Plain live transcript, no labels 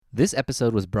This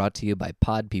episode was brought to you by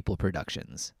Pod People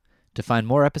Productions. To find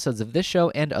more episodes of this show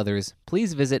and others,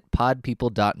 please visit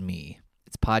podpeople.me.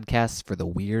 It's podcasts for the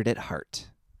weird at heart.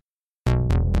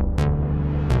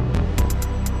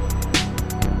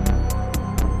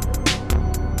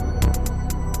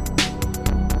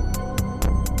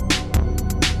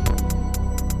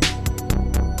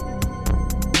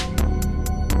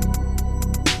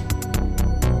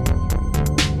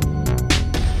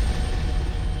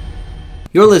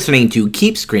 You're listening to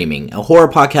Keep Screaming, a horror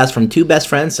podcast from two best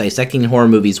friends dissecting horror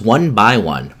movies one by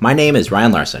one. My name is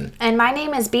Ryan Larson. And my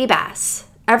name is B. Bass.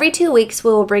 Every 2 weeks,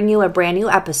 we will bring you a brand new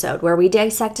episode where we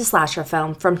dissect a slasher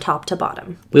film from top to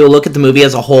bottom. We will look at the movie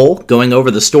as a whole, going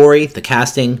over the story, the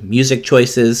casting, music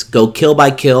choices, go kill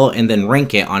by kill, and then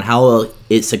rank it on how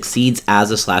it succeeds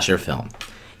as a slasher film.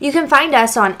 You can find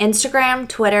us on Instagram,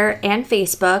 Twitter, and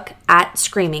Facebook at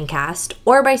ScreamingCast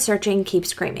or by searching Keep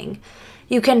Screaming.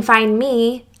 You can find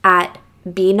me at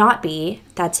B Not B,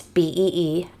 that's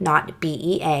B-E-E, not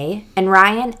B-E-A, and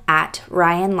Ryan at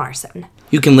Ryan Larson.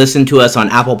 You can listen to us on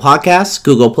Apple Podcasts,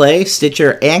 Google Play,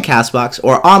 Stitcher, and CastBox,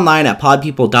 or online at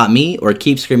podpeople.me or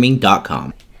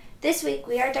keepscreaming.com. This week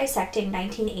we are dissecting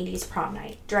 1980s Prom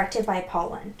Night, directed by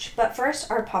Paul Lynch. But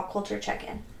first, our pop culture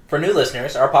check-in. For new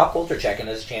listeners, our pop culture check-in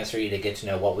is a chance for you to get to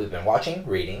know what we've been watching,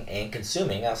 reading, and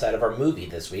consuming outside of our movie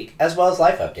this week, as well as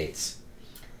life updates.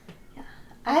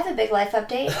 I have a big life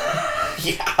update.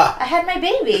 Yeah. I had my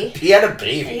baby. He had a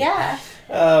baby. Yeah.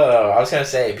 Oh, I was going to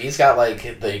say, B's got,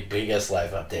 the biggest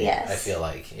life update, yes. I feel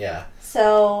like. Yeah.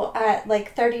 So, at,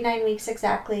 39 weeks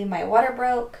exactly, my water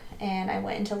broke, and I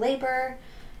went into labor,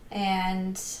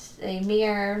 and a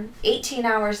mere 18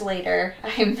 hours later,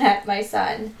 I met my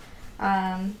son.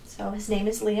 So, his name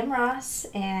is Liam Ross,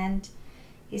 and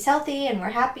he's healthy, and we're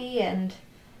happy, and,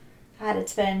 God,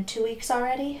 it's been 2 weeks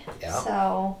already. Yeah.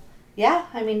 So, yeah,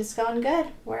 I mean, it's going good.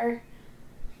 We're,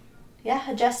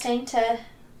 adjusting to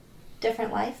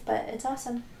different life, but it's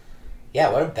awesome. Yeah,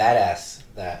 what a badass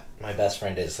that my best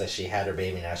friend is, that she had her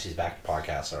baby, now she's back to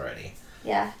podcasts already.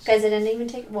 Yeah, guys, I didn't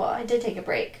even I did take a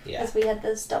break. Yeah. Because we had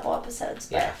those double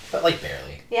episodes. But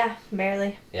barely. Yeah,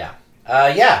 barely. Yeah.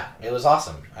 Yeah, it was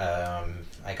awesome.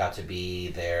 I got to be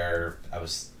there. I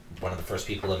was one of the first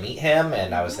people to meet him,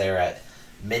 and I was there at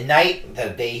midnight the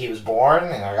day he was born,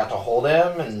 and I got to hold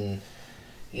him, and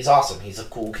he's awesome. He's a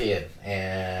cool kid,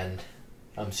 and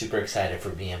I'm super excited for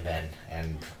me and Ben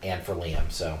and for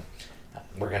Liam. So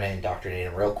we're gonna indoctrinate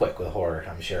him real quick with horror.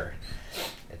 I'm sure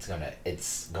it's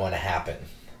going to happen.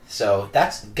 So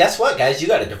guess what, guys? You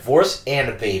got a divorce and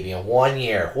a baby in 1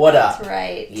 year. What up? That's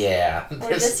right. Yeah.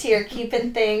 We're just here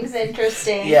keeping things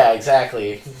interesting. Yeah,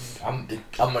 exactly. I'm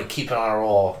gonna keep it on a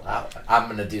roll. I'm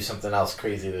gonna do something else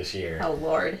crazy this year. Oh,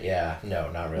 Lord. Yeah,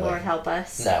 no, not really. Lord help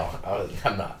us. No,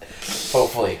 I'm not.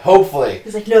 Hopefully.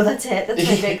 He's like, no, that's it. That's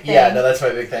my big thing. Yeah, no, that's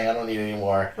my big thing. I don't need any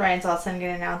more. Ryan's all of a sudden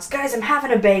gonna announce, guys, I'm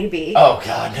having a baby. Oh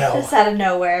God, no. Just out of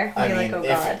nowhere. I You're mean, like, oh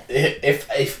God.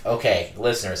 if okay,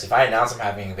 listeners, if I announce I'm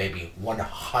having a baby,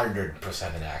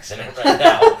 100% an accident right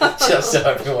now, just so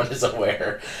everyone is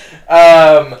aware.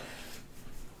 Yeah,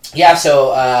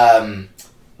 so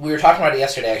we were talking about it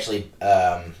yesterday, actually.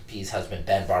 P's husband,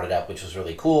 Ben, brought it up, which was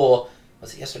really cool.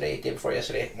 Was it yesterday? Day before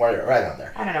yesterday? Right on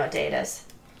there. I don't know what day it is.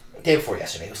 Day before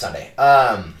yesterday. It was Sunday.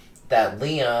 That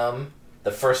Liam,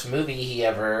 the first movie he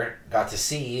ever got to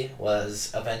see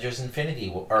was Avengers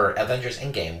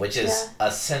Endgame, which is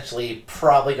essentially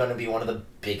probably going to be one of the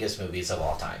biggest movies of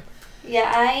all time.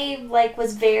 Yeah, I,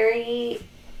 was very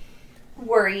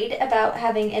worried about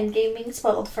having Endgame being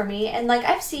spoiled for me. And,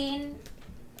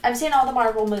 I've seen all the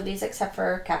Marvel movies except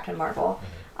for Captain Marvel.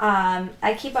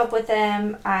 I keep up with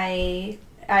them. I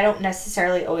don't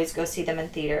necessarily always go see them in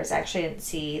theaters. I actually didn't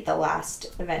see the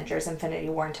last Avengers Infinity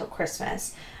War until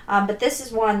Christmas. But this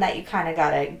is one that you kind of got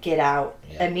to get out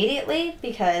immediately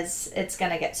because it's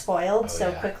going to get spoiled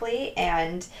quickly.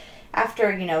 And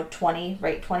after, 20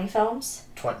 films?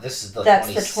 This is the 22nd.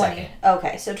 That's the 20.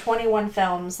 Okay, so 21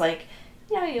 films,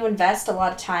 you invest a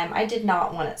lot of time. I did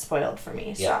not want it spoiled for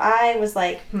me. So I was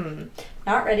like,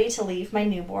 not ready to leave my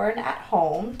newborn at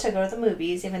home to go to the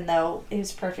movies, even though he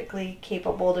was perfectly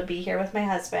capable to be here with my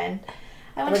husband.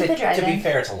 I went to the drive-in. To be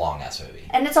fair, it's a long-ass movie.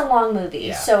 And it's a long movie.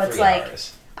 Yeah, so it's 3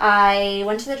 hours. I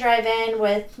went to the drive-in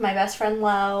with my best friend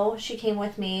Lo. She came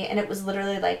with me, and it was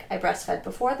literally I breastfed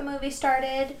before the movie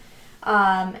started.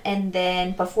 And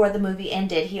then before the movie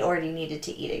ended, he already needed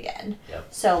to eat again. Yep.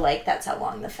 So, that's how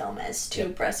long the film is, 2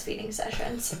 breastfeeding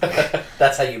sessions.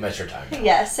 That's how you measure time.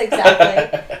 Yes,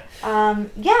 exactly.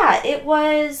 It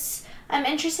was, I'm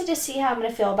interested to see how I'm going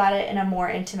to feel about it in a more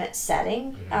intimate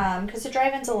setting, because the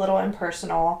drive-in's a little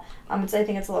impersonal. I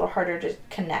think it's a little harder to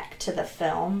connect to the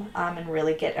film and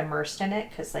really get immersed in it,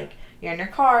 because like you're in your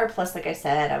car. Plus, like I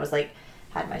said, I was like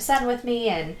had my son with me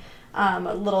and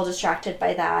a little distracted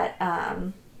by that.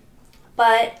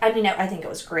 But I mean, I think it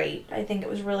was great. I think it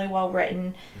was really well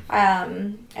written.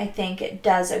 I think it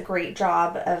does a great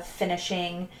job of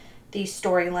finishing the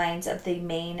storylines of the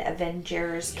main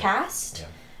Avengers cast. Yeah.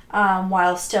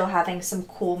 While still having some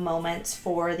cool moments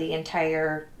for the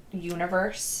entire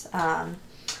universe.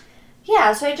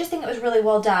 So I just think it was really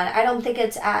well done. I don't think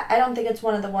it's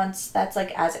one of the ones that's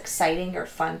like as exciting or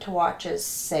fun to watch as,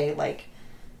 say, like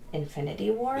Infinity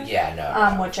War. Yeah,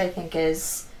 no. Which I think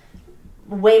is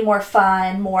way more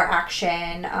fun, more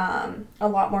action, a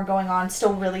lot more going on,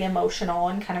 still really emotional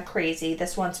and kind of crazy.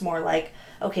 This one's more like,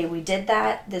 okay, we did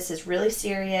that. This is really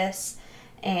serious,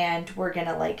 and we're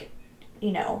gonna like,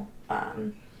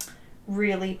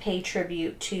 really pay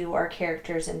tribute to our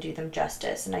characters and do them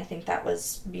justice, and I think that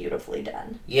was beautifully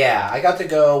done. Yeah, I got to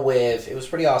go with, it was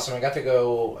pretty awesome. I got to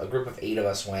go, a group of 8 of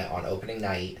us went on opening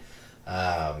night,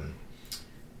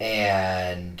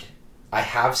 and I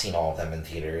have seen all of them in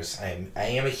theaters. I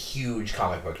am a huge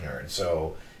comic book nerd,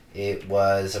 so it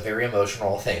was a very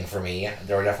emotional thing for me.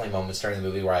 There were definitely moments during the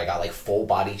movie where I got like full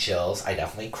body chills. I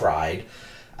definitely cried.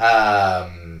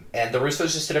 And the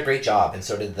Russos just did a great job, and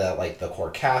so did the core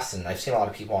cast, and I've seen a lot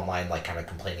of people online like kind of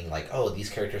complaining like, oh, these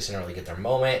characters didn't really get their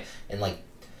moment, and like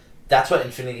that's what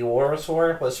Infinity War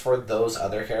was for those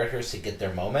other characters to get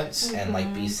their moments. And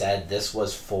like B said, this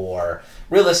was for,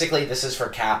 realistically, this is for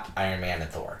Cap, Iron Man,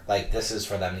 and Thor. Like, this is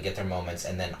for them to get their moments,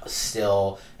 and then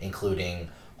still including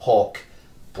Hulk,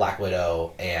 Black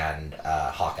Widow, and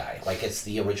Hawkeye. Like, it's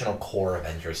the original core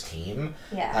Avengers team.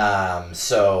 Yeah.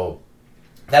 So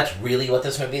that's really what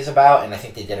this movie is about, and I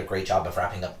think they did a great job of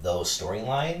wrapping up those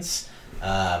storylines.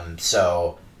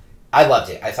 So I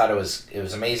loved it. I thought it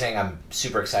was amazing. I'm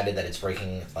super excited that it's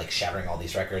shattering all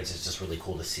these records. It's just really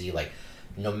cool to see, like,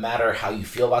 no matter how you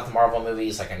feel about the Marvel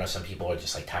movies, like, I know some people are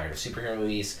just, like, tired of superhero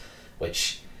movies,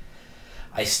 which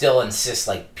I still insist,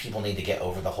 like, people need to get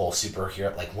over the whole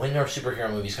superhero, like, when are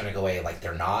superhero movies going to go away? Like,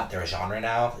 they're not. They're a genre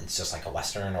now. It's just like a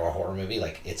Western or a horror movie.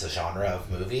 Like, it's a genre of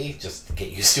movie. Just get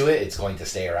used to it. It's going to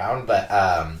stay around. But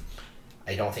I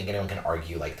don't think anyone can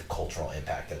argue, like, the cultural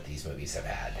impact that these movies have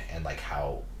had and, like,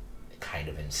 how kind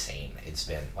of insane it's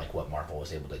been, like, what Marvel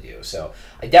was able to do. So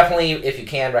I definitely, if you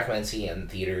can, recommend seeing it in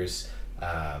theaters.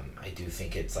 I do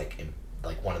think it's, like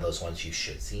one of those ones you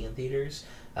should see in theaters.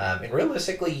 And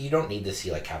realistically, you don't need to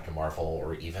see like Captain Marvel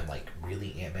or even like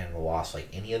really Ant-Man and the Wasp, like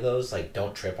any of those. Like,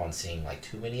 don't trip on seeing like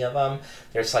too many of them.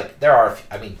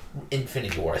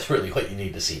 Infinity War is really what you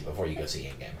need to see before you go see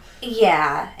Endgame.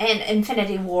 Yeah, and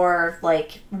Infinity War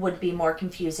like would be more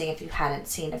confusing if you hadn't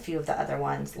seen a few of the other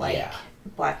ones, like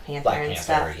Black Panther and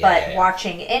stuff. But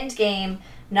watching Endgame,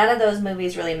 none of those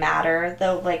movies really matter,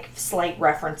 though. Like, slight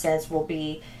references will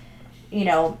be,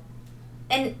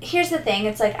 And here's the thing,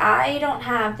 it's like, I don't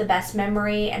have the best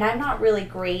memory, and I'm not really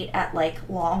great at, like,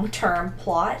 long-term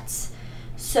plots.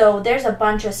 So there's a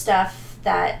bunch of stuff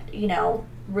that,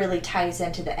 really ties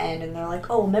into the end, and they're like,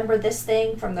 oh, remember this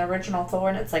thing from the original Thor?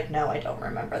 And it's like, no, I don't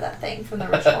remember that thing from the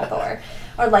original Thor.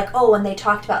 Or like, oh, and they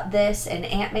talked about this in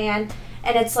Ant-Man.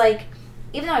 And it's like,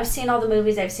 even though I've seen all the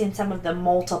movies, I've seen some of them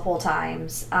multiple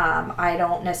times, I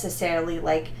don't necessarily,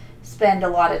 like, spend a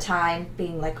lot of time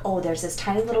being like, oh, there's this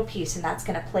tiny little piece and that's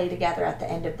going to play together at the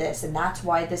end of this and that's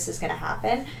why this is going to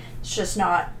happen. It's just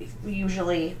not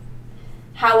usually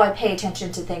how I pay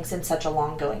attention to things in such a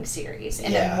long-going series.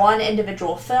 And in one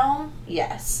individual film,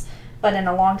 yes. But in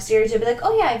a long series, you'd be like,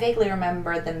 oh yeah, I vaguely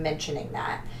remember them mentioning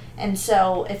that. And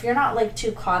so if you're not like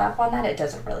too caught up on that, it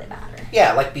doesn't really matter.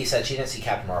 Yeah, like B said, she didn't see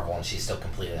Captain Marvel and she still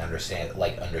completely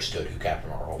understood who Captain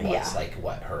Marvel was, like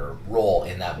what her role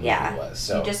in that movie was.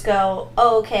 So you just go,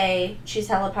 oh, okay, she's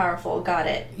hella powerful, got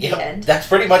it. Yeah, that's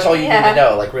pretty much all you need to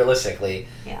know, like, realistically.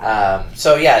 Yeah.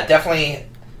 So yeah, definitely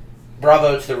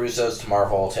bravo to the Russos, to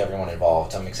Marvel, to everyone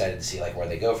involved. I'm excited to see like where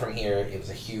they go from here. It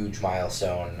was a huge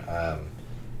milestone,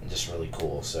 and just really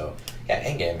cool. So yeah,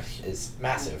 Endgame is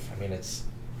massive. I mean,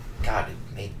 God,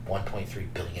 it made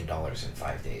 $1.3 billion in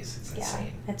 5 days. It's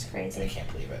insane. Yeah, it's crazy. I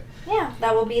can't believe it. Yeah,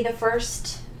 that will be the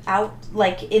first out,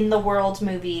 like, in the world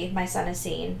movie my son has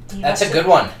seen. That's a good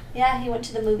one. Yeah, he went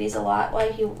to the movies a lot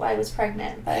while I was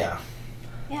pregnant. But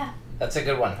yeah. That's a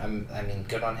good one. I mean,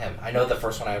 good on him. I know the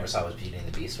first one I ever saw was Beauty and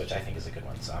the Beast, which I think is a good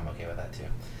one, so I'm okay with that too.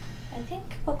 I think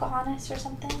Pocahontas or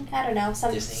something. I don't know.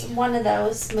 Disney. One of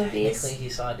those movies. Technically, he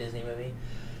saw a Disney movie.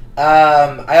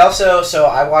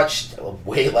 I watched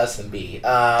way less than B.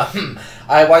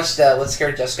 I watched Let's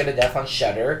Scare Jessica to Death on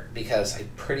Shudder because I'm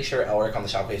pretty sure Elric on the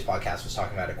Shockwaves podcast was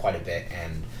talking about it quite a bit,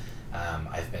 and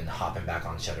I've been hopping back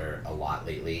on Shudder a lot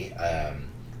lately.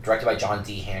 Directed by John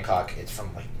D. Hancock. It's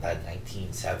from like the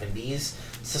 1970s.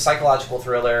 It's a psychological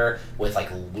thriller with like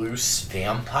loose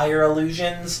vampire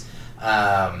illusions.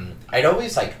 I'd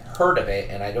always like heard of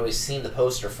it, and I'd always seen the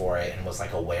poster for it and was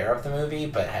like aware of the movie,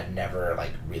 but had never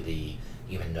like really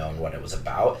even known what it was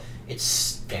about.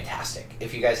 It's fantastic.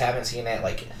 If you guys haven't seen it,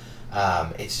 like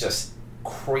it's just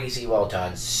crazy well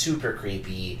done, super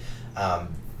creepy,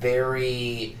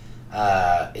 very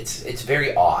it's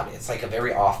very odd. It's like a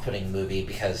very off-putting movie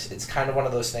because it's kind of one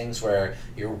of those things where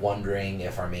you're wondering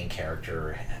if our main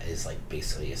character is like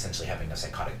basically essentially having a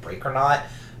psychotic break or not.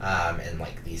 And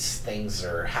like these things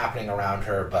are happening around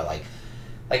her, but like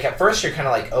at first you're kind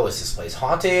of like, oh, is this place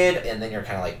haunted? And then you're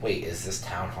kind of like, wait, is this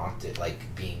town haunted? Like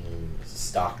being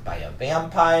stalked by a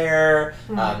vampire?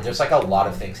 There's like a lot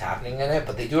of things happening in it,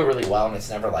 but they do it really well, and it's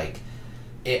never like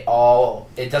it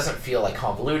doesn't feel like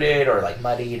convoluted or like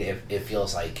muddied. It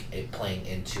feels like it playing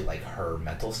into like her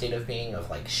mental state of being of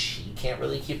like she can't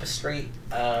really keep a straight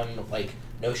like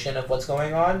notion of what's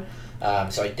going on.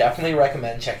 So I definitely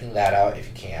recommend checking that out if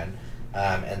you can.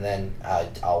 And then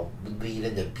I'll lead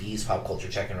into B's pop culture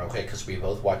check-in real quick because we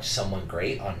both watched Someone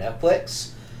Great on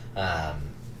Netflix.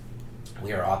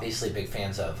 We are obviously big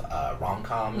fans of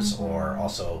rom-coms, or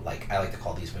also like I like to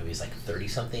call these movies like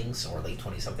 30-somethings or late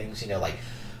 20-somethings, you know, like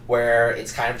where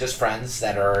it's kind of just friends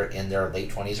that are in their late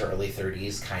 20s or early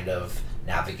 30s kind of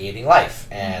navigating life.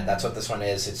 And that's what this one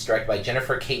is. It's directed by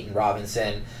Jennifer Caton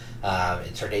Robinson.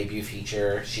 It's her debut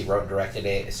feature. She wrote and directed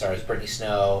it. It stars Brittany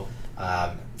Snow,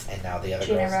 and now the other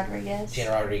Gina girls.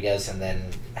 Gina Rodriguez, and then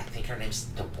I think her name's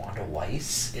DeWanda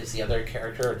Weiss is the other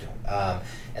character.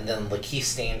 And then Lakeith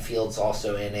Stanfield's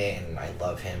also in it, and I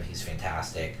love him. He's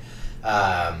fantastic.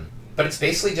 But it's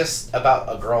basically just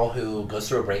about a girl who goes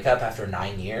through a breakup after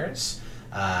 9 years.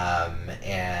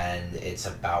 And it's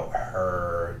about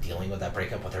her dealing with that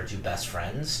breakup with her two best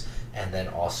friends, and then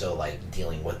also like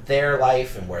dealing with their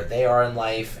life and where they are in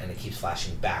life, and it keeps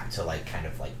flashing back to like kind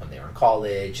of like when they were in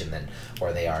college and then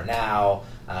where they are now.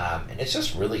 And it's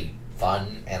just really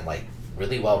fun and like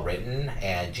really well written,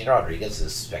 and Gina Rodriguez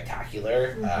is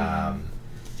spectacular.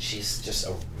 She's just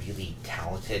a really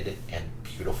talented and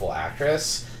beautiful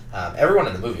actress. Everyone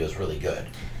in the movie was really good.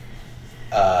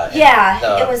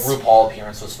 It was. RuPaul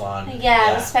appearance was fun.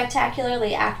 Yeah, it was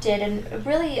spectacularly acted, and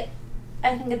really,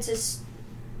 I think it's just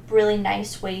really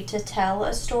nice way to tell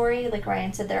a story. Like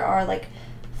Ryan said, there are like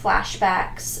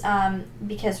flashbacks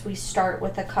because we start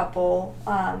with a couple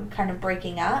kind of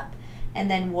breaking up, and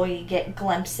then we get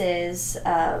glimpses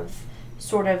of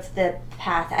sort of the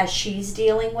path as she's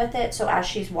dealing with it. So as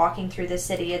she's walking through the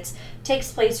city, it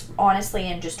takes place honestly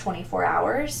in just 24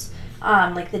 hours.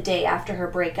 Like the day after her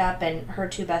breakup, and her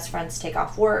two best friends take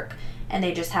off work, and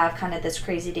they just have kind of this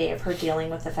crazy day of her dealing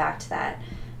with the fact that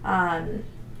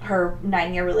her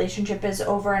 9-year relationship is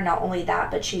over, and not only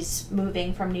that, but she's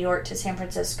moving from New York to San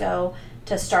Francisco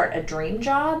to start a dream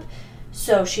job.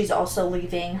 So she's also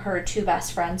leaving her two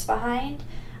best friends behind.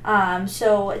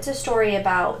 So it's a story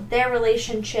about their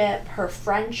relationship, her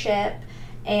friendship,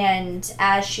 and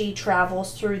as she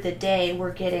travels through the day,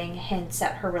 we're getting hints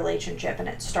at her relationship, and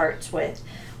it starts with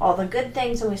all the good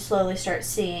things, and we slowly start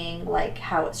seeing like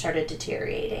how it started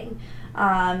deteriorating.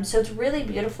 So it's really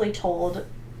beautifully told.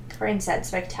 Corinne said,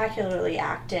 spectacularly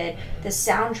acted. The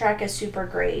soundtrack is super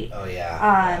great. Oh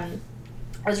yeah.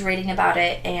 I was reading about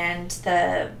it, and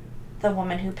the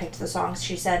woman who picked the songs,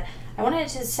 she said, I wanted it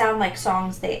to sound like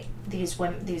songs these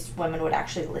women would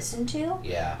actually listen to.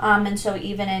 Yeah. And so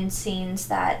even in scenes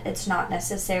that it's not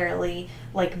necessarily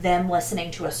like them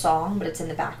listening to a song, but it's in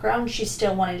the background, she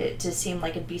still wanted it to seem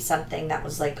like it'd be something that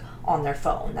was like on their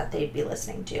phone that they'd be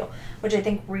listening to, which I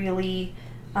think really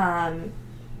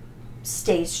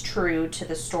stays true to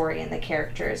the story and the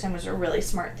characters, and was a really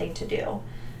smart thing to do.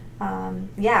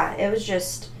 It was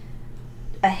just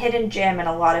a hidden gem in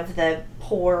a lot of the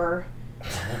poor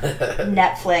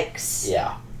Netflix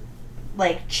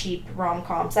like cheap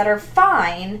rom-coms that are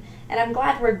fine, and I'm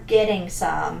glad we're getting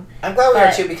some. I'm glad we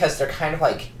are too, because they're kind of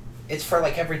like, it's for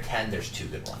like every 10 there's 2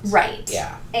 good ones. Right.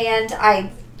 Yeah. And I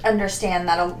understand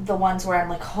that the ones where I'm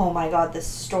like, oh my god, this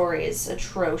story is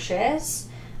atrocious,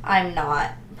 I'm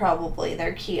not probably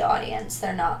their key audience.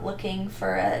 They're not looking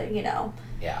for a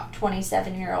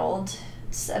 27-year-old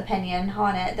Letterboxd's opinion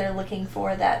on it. They're looking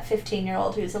for that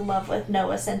 15-year-old who's in love with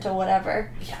Noah Cento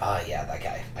whatever. Yeah, that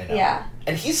guy. I know. Yeah.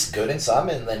 And he's good in some,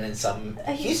 and then in some,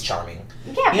 he's charming.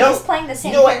 Yeah, but he's playing the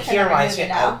same character. He reminds me.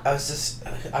 Now. I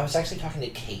was actually talking to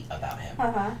Kate about him,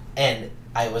 Uh-huh. and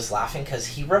I was laughing because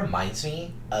he reminds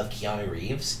me of Keanu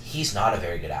Reeves. He's not a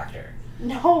very good actor.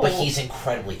 No. But he's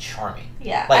incredibly charming.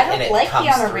 Yeah, like, I don't like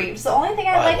Keanu Reeves. The only thing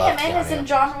I like him in is in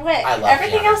John Wick. I love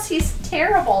Everything Keanu. else he's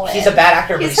terrible in. He's a bad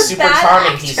actor, but he's super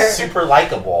charming. Actor. He's super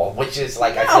likable, which is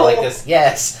like, I feel like this.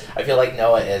 Yes, I feel like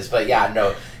Noah is, but yeah,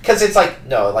 no. Because it's like,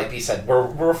 no, like B said, we're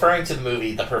referring to the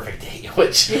movie The Perfect Date,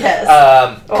 which,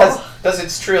 because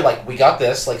it's true, like, we got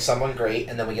this, like, someone great,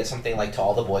 and then we get something like To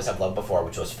All the Boys I've Loved Before,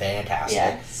 which was fantastic.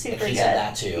 Yeah, super and he's good. in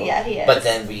that too. Yeah, he is. But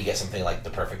then we get something like The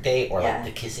Perfect Date, or Yeah. like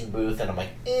The Kissing Booth, and I'm like,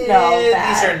 No, these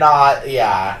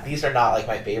bad. these are not, like,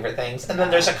 my favorite things. And then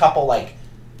there's a couple, like,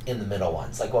 in the middle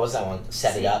ones. Like, what was that one?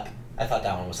 Set It Up. I thought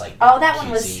that one was, like, Oh, that one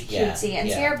cutesy. was cutesy, and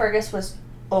Sierra Burgess was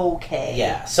okay.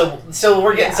 Yeah, so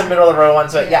we're getting some middle of the road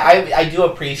ones, but I do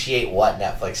appreciate what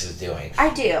Netflix is doing. I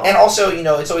do. And also,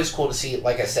 it's always cool to see,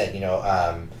 like I said,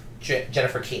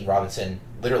 Jennifer Keaton Robinson,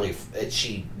 literally,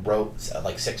 she wrote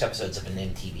like 6 episodes of an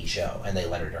MTV show, and they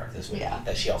let her direct this movie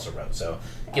that she also wrote. So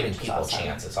giving people a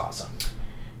chance is awesome.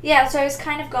 Yeah, so I was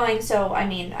kind of going,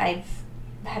 I've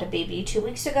had a baby 2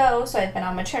 weeks ago, so I've been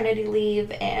on maternity leave,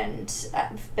 and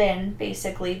I've been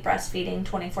basically breastfeeding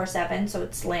 24/7, so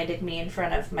it's landed me in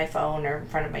front of my phone or in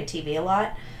front of my TV a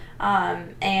lot.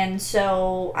 And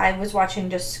so I was watching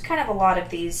just kind of a lot of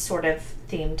these sort of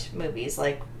themed movies,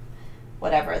 like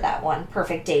whatever, that one,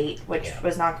 Perfect Date, which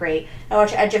was not great. I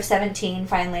watched Edge of 17,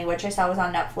 finally, which I saw was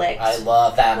on Netflix. I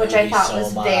love that movie which I thought so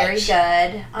was much. very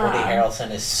good. Woody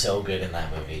Harrelson is so good in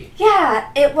that movie.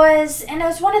 Yeah, it was, and it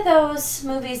was one of those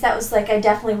movies that was like, I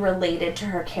definitely related to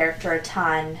her character a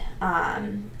ton,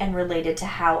 and related to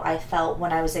how I felt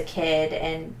when I was a kid,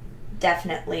 and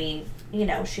definitely,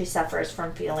 she suffers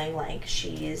from feeling like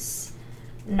she's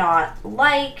not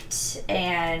liked,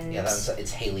 and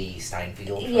it's Haley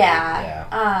Steinfeld.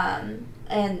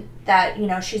 and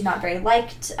that she's not very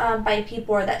liked by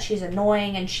people, or that she's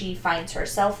annoying, and she finds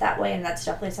herself that way, and that's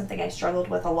definitely something I struggled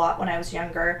with a lot when I was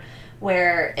younger,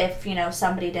 where if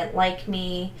somebody didn't like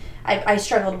me, I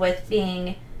struggled with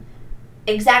being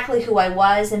exactly who I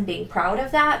was and being proud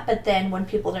of that, but then when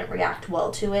people didn't react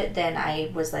well to it, then I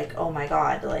was like, oh my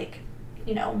god, like,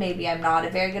 maybe I'm not a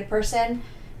very good person,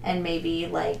 and maybe,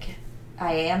 like,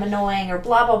 I am annoying, or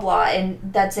blah, blah, blah, and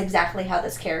that's exactly how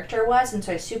this character was, and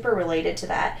so I super related to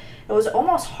that. It was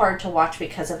almost hard to watch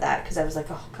because of that, because I was like,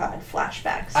 oh god,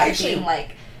 flashbacks. Actually, being,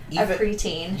 like, a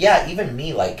preteen. Yeah, even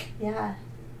me, like,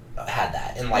 had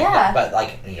that, and, like, but,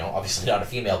 like, obviously not a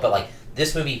female, but, like,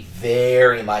 this movie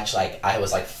very much, like, I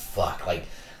was like, fuck, like,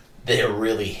 they're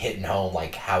really hitting home,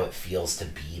 like, how it feels to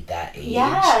be that age.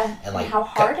 Yeah, and like, how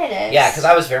hard it is. Yeah, because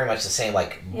I was very much the same,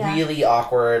 like, really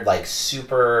awkward, like,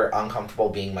 super uncomfortable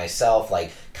being myself,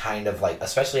 like, kind of, like,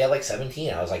 especially at, like,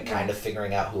 17, I was, like, kind of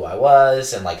figuring out who I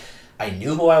was, and, like, I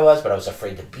knew who I was, but I was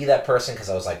afraid to be that person,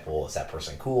 because I was like, well, is that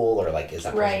person cool, or, like, is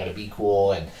that person going to be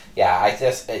cool, and, yeah,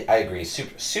 I agree,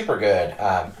 super good,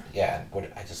 I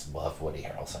just love Woody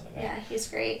Harrelson. Yeah, he's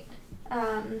great.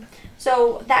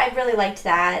 So that I really liked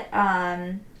that.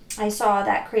 I saw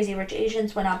that Crazy Rich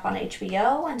Asians went up on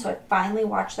HBO, and so I finally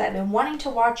watched that. I've been wanting to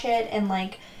watch it, and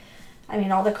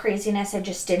all the craziness, I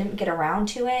just didn't get around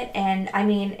to it, and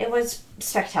it was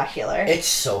spectacular. It's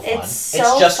so fun. It's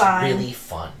just fun. Really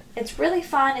fun. It's really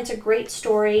fun. It's a great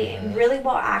story. Really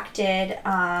well acted.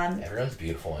 Everyone's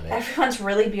beautiful in it. Everyone's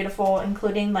really beautiful,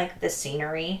 including, like, the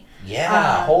scenery.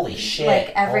 Yeah, holy shit.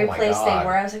 Like, every place they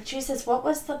were, I was like, Jesus, what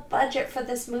was the budget for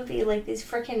this movie? Like, these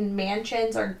freaking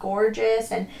mansions are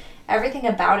gorgeous, and everything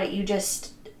about it,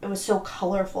 it was so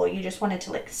colorful. You just wanted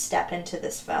to, like, step into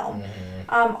this film.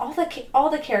 All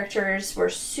the characters were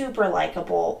super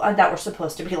likable, that were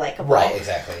supposed to be likable. Right,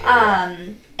 exactly.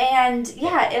 And,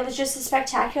 it was just a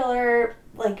spectacular,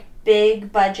 like,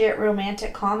 big budget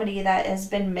romantic comedy that has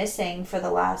been missing for the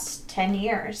last 10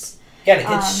 years. Yeah, and it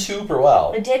did super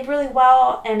well. It did really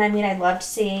well, and I loved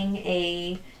seeing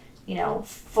a,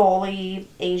 fully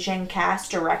Asian cast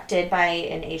directed by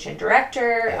an Asian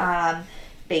director,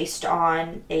 based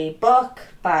on a book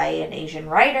by an Asian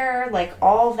writer. Like,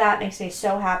 all of that makes me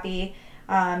so happy.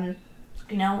 As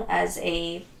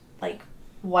a, like,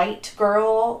 white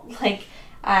girl, like,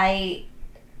 I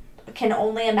can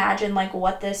only imagine, like,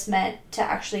 what this meant to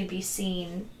actually be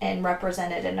seen and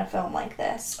represented in a film like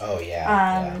this. Oh,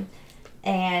 yeah.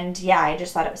 And, I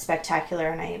just thought it was spectacular,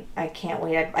 and I can't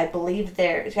wait. I believe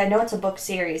I know it's a book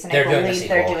series, and I believe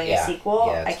they're doing a sequel.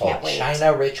 Yeah, I can't wait.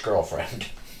 China Rich Girlfriend.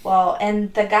 Well,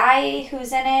 and the guy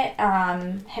who's in it,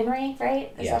 Henry,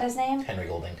 right? Is that his name? Henry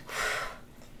Golding.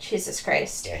 Jesus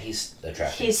Christ. Yeah, he's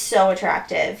attractive. He's so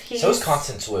attractive. So is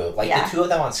Constance Wu. Like, the two of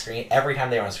them on screen, every time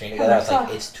they were on screen together, I was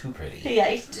like, it's too pretty. Yeah,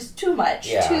 he's just too much.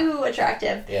 Yeah. Too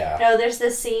attractive. Yeah. No, there's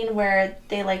this scene where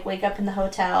they, like, wake up in the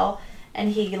hotel, and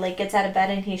he, like, gets out of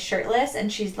bed and he's shirtless,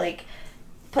 and she's, like,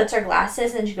 puts her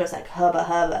glasses, and she goes, like, hubba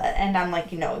hubba. And I'm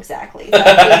like, you know exactly. That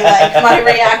would be, like,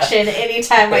 my reaction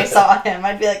anytime I saw him.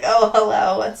 I'd be like, oh,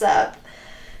 hello, what's up?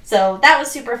 So that was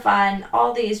super fun.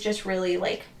 All these just really,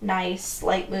 like, nice,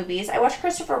 light movies. I watched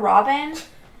Christopher Robin,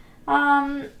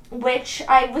 which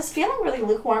I was feeling really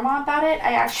lukewarm on about it.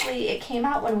 It came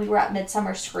out when we were at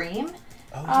Midsummer Scream.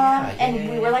 Oh, yeah. And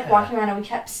we were, like, walking around and we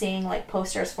kept seeing, like,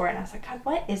 posters for it. And I was like, God,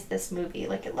 what is this movie?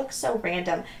 Like, it looks so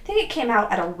random. I think it came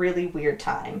out at a really weird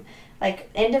time.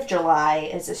 Like, end of July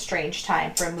is a strange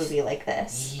time for a movie like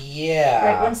this. Yeah.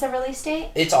 Right, when's the release date?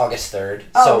 It's August 3rd.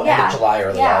 Oh, so yeah. end of July,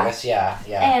 early August. Yeah.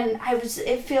 And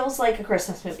it feels like a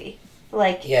Christmas movie.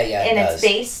 Like, it does. It's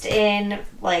based in,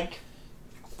 like,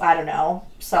 I don't know,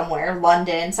 somewhere,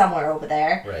 London, somewhere over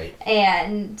there. Right.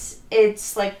 And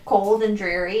it's, like, cold and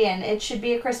dreary, and it should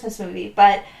be a Christmas movie.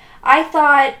 But I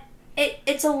thought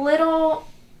it's a little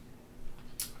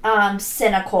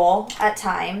cynical at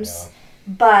times. Yeah.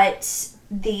 But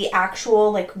the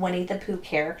actual, like, Winnie the Pooh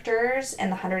characters in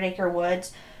the 100 Acre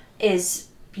Woods is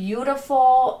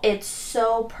beautiful. It's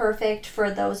so perfect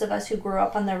for those of us who grew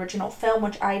up on the original film,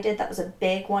 which I did. That was a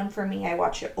big one for me. I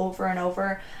watched it over and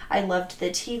over. I loved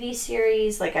the TV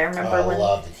series. Like, I remember when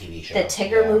love the TV show. The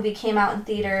Tigger movie came out in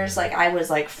theaters. Like, I was,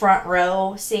 like, front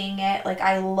row seeing it. Like,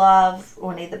 I love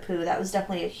Winnie the Pooh. That was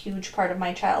definitely a huge part of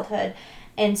my childhood.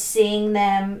 And seeing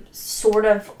them sort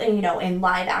of, you know, in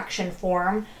live action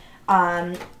form,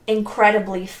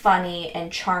 incredibly funny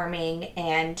and charming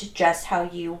and just how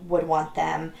you would want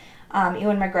them.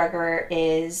 Ewan McGregor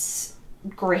is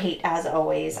great as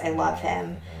always. I love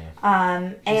him.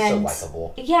 And he's so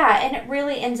likable. Yeah, and it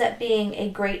really ends up being a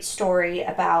great story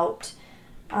about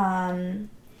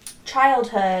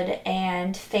childhood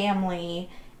and family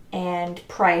and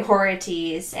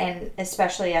priorities, and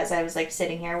especially as I was, like,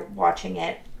 sitting here watching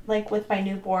it, like, with my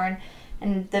newborn,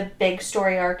 and the big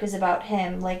story arc is about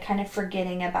him, like, kind of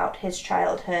forgetting about his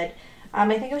childhood. I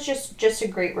think it was just a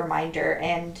great reminder,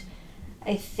 and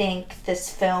I think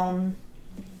this film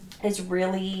is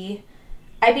really...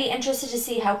 I'd be interested to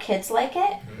see how kids like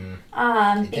it.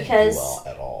 It because didn't do well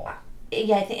at all.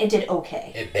 Yeah, I think it did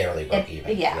okay. It barely broke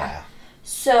even. Yeah.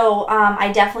 So,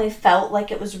 I definitely felt like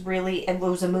it was a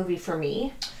movie for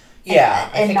me. Yeah,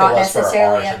 I think not it was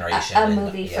necessarily for our generation. a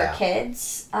movie for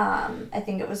kids. I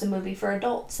think it was a movie for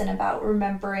adults and about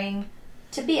remembering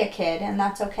to be a kid, and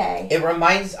that's okay. It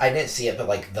reminds, I didn't see it, but,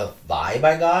 like, the vibe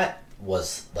I got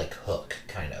was, like, Hook,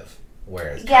 kind of.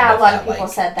 Whereas a lot of people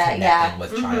said that, connecting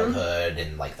with childhood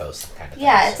and, like, those kind of things.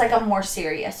 Yeah, it's like a more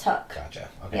serious Hook. Gotcha.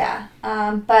 Okay. Yeah.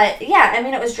 But, yeah, I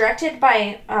mean, it was directed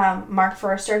by Mark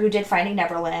Forrester, who did Finding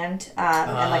Neverland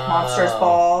and, like, Monsters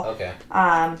Ball. Okay.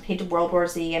 He did World War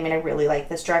Z. I mean, I really like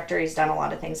this director. He's done a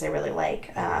lot of things I really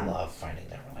like. I love Finding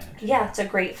Neverland. Yeah, it's a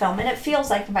great film, and it feels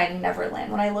like Finding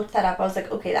Neverland. When I looked that up, I was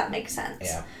like, okay, that makes sense.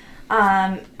 Yeah.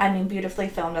 I mean, beautifully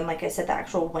filmed, and like I said, the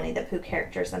actual Winnie the Pooh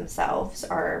characters themselves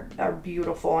are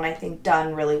beautiful, and I think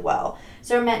done really well.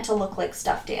 So they're meant to look like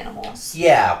stuffed animals.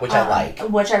 Yeah, which I like.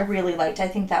 Which I really liked. I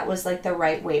think that was, like, the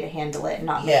right way to handle it, and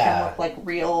not make them look like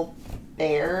real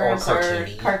bears or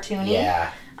cartoony.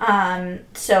 Yeah.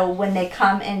 So when they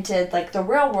come into, like, the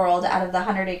real world out of the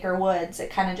 100 Acre Woods, it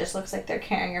kind of just looks like they're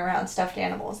carrying around stuffed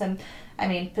animals. And, I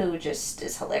mean, Pooh just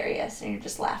is hilarious, and you're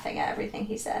just laughing at everything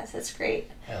he says. It's great.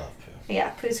 I love Pooh.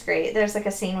 Yeah, Pooh's great. There's, like,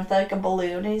 a scene with, like, a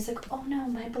balloon, and he's like, oh no,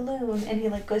 my balloon. And he,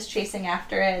 like, goes chasing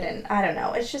after it, and I don't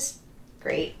know. It's just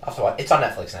great. Also, it's on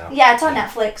Netflix now. Yeah, it's on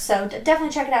Netflix, so definitely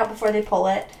check it out before they pull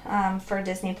it for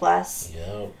Disney+.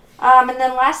 Yep. And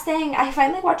then last thing, I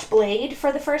finally watched Blade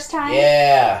for the first time.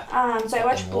 Yeah. So I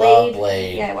watched Love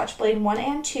Blade. Yeah, I watched Blade 1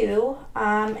 and 2.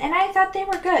 And I thought they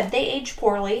were good. They aged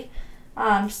poorly.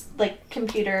 Like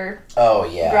computer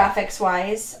graphics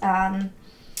wise.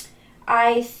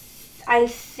 I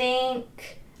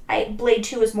think Blade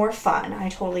 2 is more fun. I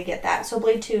totally get that. So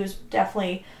Blade 2 is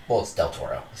definitely... Well, it's Del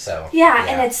Toro, so... Yeah,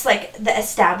 and it's like the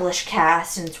established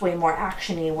cast, and it's way more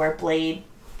action-y, where Blade,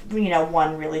 you know,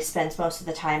 1 really spends most of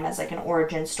the time as, like, an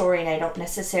origin story, and I don't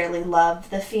necessarily love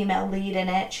the female lead in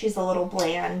it. She's a little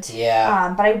bland.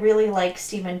 Yeah. But I really like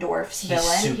Stephen Dorff's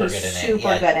villain. He's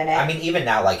super good in it. I mean, even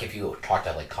now, like, if you talk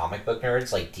to, like, comic book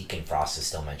nerds, like, Deacon Frost is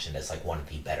still mentioned as, like, one of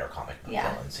the better comic book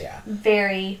villains. Yeah.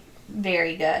 Very,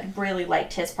 very good. Really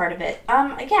liked his part of it.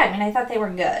 Yeah, I mean, I thought they were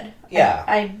good. Yeah.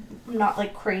 I'm not,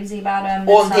 like, crazy about them.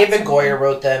 Well, and David Goyer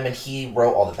wrote them, and he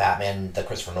wrote all the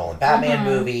Christopher Nolan Batman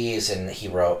movies, and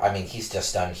he's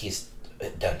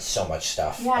done so much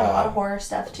stuff. Yeah, a lot of horror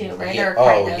stuff, too, right?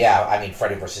 Yeah, yeah, I mean,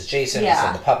 Freddy vs. Jason, Yeah. he's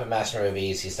done the Puppet Master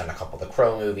movies, he's done a couple of the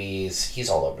Crow movies, he's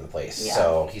all over the place. Yeah.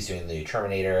 So, he's doing the new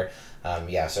Terminator.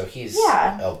 So he's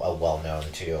a well-known,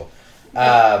 too.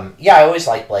 I always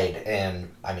liked Blade, and,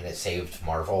 I mean, it saved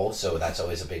Marvel, so that's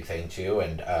always a big thing, too,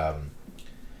 and,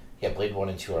 Blade 1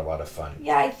 and 2 are a lot of fun.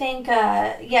 Yeah, I think,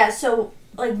 so,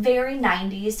 like, very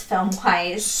 90s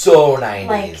film-wise. So 90s.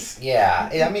 Like,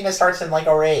 yeah. I mean, it starts in, like,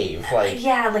 a rave. Like,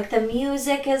 yeah, like, the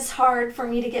music is hard for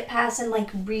me to get past, and, like,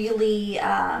 really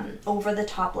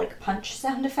over-the-top, like, punch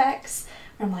sound effects.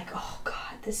 And I'm like, oh,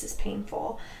 God, this is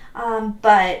painful.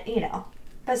 But, you know,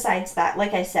 besides that,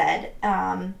 like I said,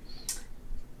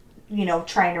 you know,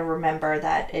 trying to remember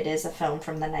that it is a film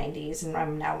from the 90s, and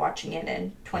I'm now watching it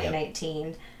in 2019.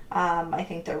 Yep. I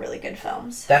think they're really good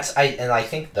films. I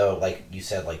think, though, like you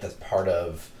said, like, that's part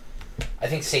of, I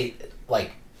think,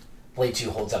 like, Blade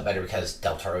 2 holds up better because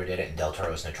Del Toro did it, and Del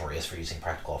Toro is notorious for using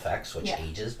practical effects, which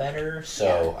ages better,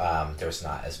 so there's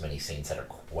not as many scenes that are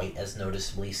quite as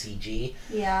noticeably CG.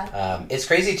 Yeah. It's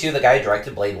crazy, too, the guy who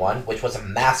directed Blade 1, which was a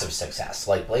massive success.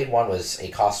 Like, Blade 1 was a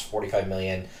cost of $45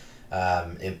 million,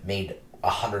 it made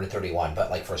 131,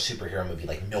 but like for a superhero movie,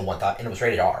 like no one thought, and it was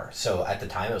rated R. So at the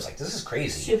time, it was like, this is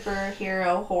crazy.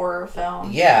 Superhero horror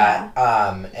film. Yeah.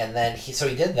 And then he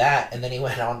did that, and then he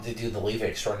went on to do the League of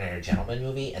Extraordinary Gentlemen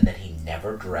movie, and then he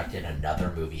never directed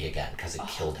another movie again because it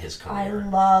killed his career. I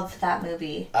love that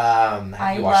movie.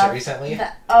 Have you watched it recently?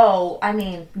 I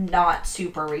mean, not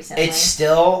super recently. It's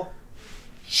still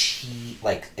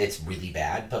like, it's really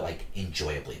bad, but like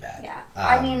enjoyably bad. Yeah.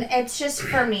 I mean, it's just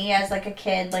for me as like a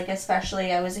kid, like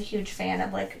especially I was a huge fan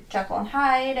of like Jekyll and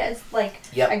Hyde, as like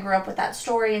I grew up with that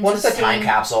story, and it's a time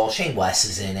capsule. Shane West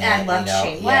is in it. And I loved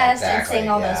Shane West, and seeing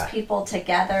all those people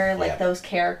together, like those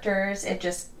characters, it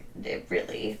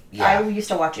really I used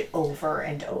to watch it over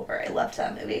and over. I loved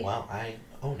that movie. Well, I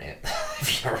own it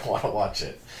if you ever want to watch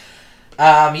it.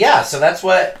 So that's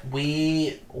what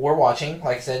we were watching.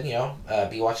 Like I said, you know,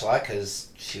 B watched a lot because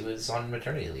she was on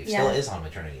maternity leave. Still is on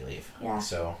maternity leave. Yeah.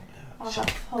 So I'll have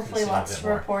hopefully lots to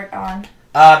report on.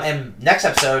 And next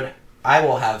episode, I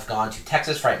will have gone to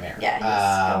Texas Frightmare. Yeah,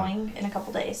 he's going in a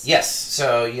couple days. Yes.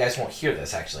 So you guys won't hear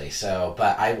this actually. So,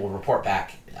 but I will report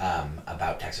back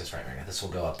about Texas Frightmare. This will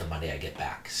go up the Monday I get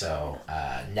back. So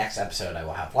next episode, I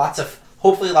will have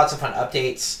hopefully lots of fun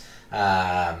updates.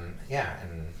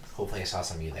 And hopefully I saw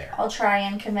some of you there. I'll try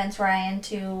and convince Ryan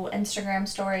to Instagram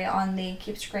story on the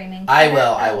Keep Screaming. I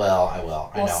will. I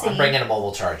know. See. I'm bringing a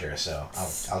mobile charger, so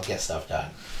I'll get stuff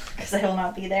done. Because I will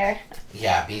not be there.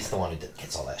 Yeah, B's the one who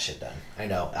gets all that shit done. I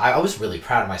know. I was really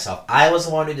proud of myself. I was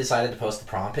the one who decided to post the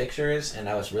prom pictures, and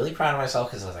I was really proud of myself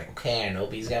because I was like, okay, I know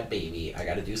B's got a baby. I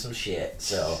got to do some shit.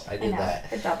 So I did that.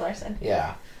 Good job, Larson.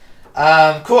 Yeah.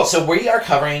 Cool. So we are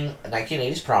covering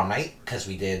 1980s Prom Night because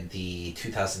we did the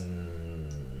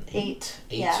 2008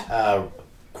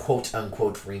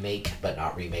 quote-unquote remake, but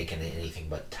not remake in anything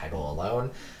but title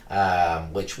alone,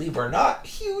 which we were not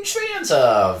huge fans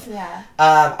of. Yeah.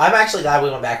 I'm actually glad we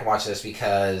went back and watched this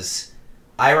because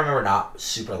I remember not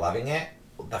super loving it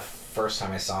the first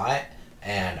time I saw it,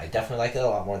 and I definitely liked it a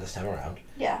lot more this time around.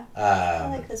 Yeah. I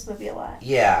like this movie a lot.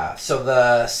 Yeah. So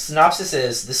the synopsis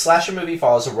is, the slasher movie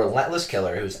follows a relentless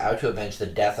killer who's out to avenge the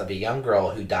death of a young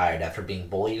girl who died after being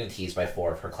bullied and teased by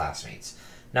 4 of her classmates.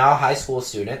 Now high school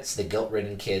students, the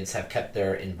guilt-ridden kids have kept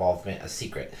their involvement a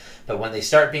secret, but when they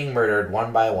start being murdered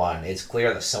one by one, it's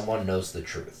clear that someone knows the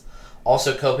truth.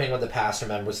 Also coping with the past are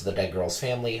members of the dead girl's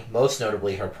family, most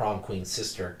notably her prom queen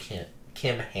sister,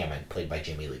 Kim Hammond, played by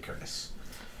Jamie Lee Curtis.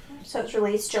 So it's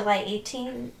released July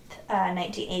 18th,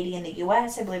 1980 in the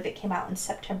U.S. I believe it came out in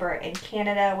September in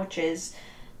Canada,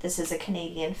 this is a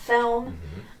Canadian film.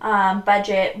 Mm-hmm.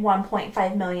 Budget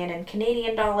 $1.5 million in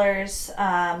Canadian dollars.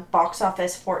 Box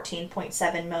office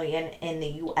 $14.7 million in the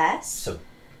U.S. So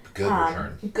good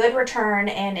return. Good return,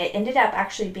 and it ended up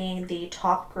actually being the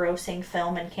top grossing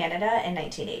film in Canada in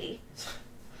 1980.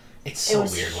 It's so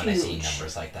weird when I see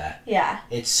numbers like that. Yeah.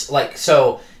 It's like,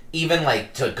 so even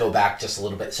like to go back just a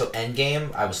little bit. So Endgame,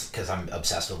 because I'm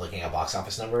obsessed with looking at box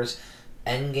office numbers.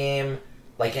 Endgame,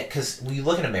 like, because we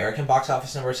look at American box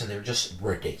office numbers and they're just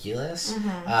ridiculous.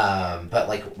 Mm-hmm. But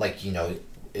like you know,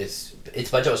 its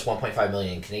budget was 1.5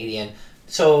 million Canadian.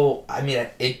 So I mean,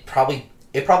 it probably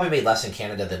made less in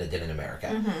Canada than it did in America.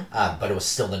 Mm-hmm. But it was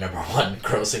still the number 1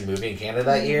 grossing movie in Canada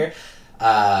that year.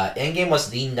 Endgame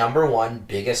was the number 1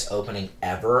 biggest opening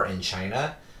ever in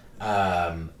China.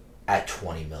 at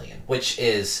 20 million, which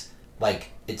is like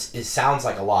it sounds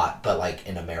like a lot, but like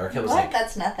in America it was like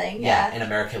that's nothing. Yeah, in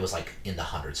America it was like in the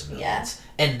hundreds of millions.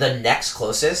 Yeah. And the next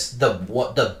closest,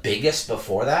 the biggest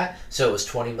before that, so it was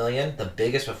 20 million. The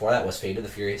biggest before that was Fate of the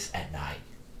Furious at 9.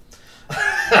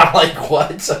 I'm like,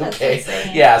 what? Okay.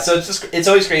 Yeah, so it's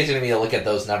always crazy to me to look at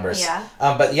those numbers. Yeah.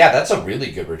 But yeah, that's a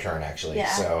really good return actually.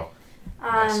 Yeah. So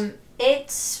nice.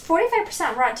 It's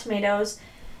 45% Rotten Tomatoes.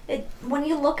 When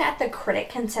you look at the critic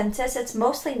consensus, it's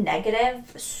mostly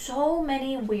negative. So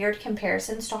many weird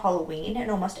comparisons to Halloween in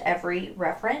almost every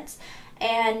reference.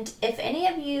 And if any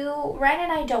of you, Ryan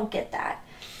and I don't get that.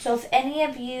 So if any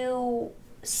of you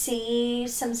see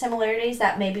some similarities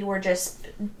that maybe we're just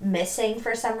missing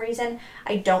for some reason,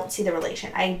 I don't see the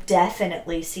relation. I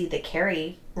definitely see the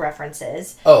Carrie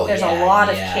references. There's a lot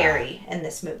of Carrie in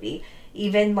this movie.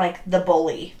 Even like the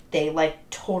bully, they like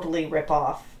totally rip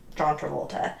off John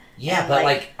Travolta. Yeah, but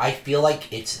like I feel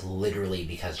like it's literally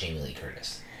because Jamie Lee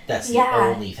Curtis. That's the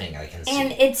only thing I can see.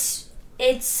 And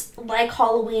it's like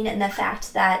Halloween in the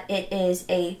fact that it is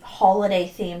a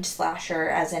holiday themed slasher,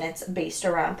 as in it's based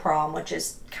around prom, which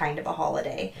is kind of a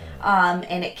holiday.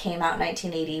 And it came out in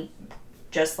 1980,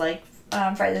 just like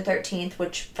Friday the 13th,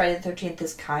 which Friday the 13th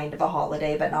is kind of a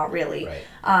holiday, but not really.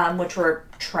 Right. Which we're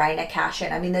trying to cash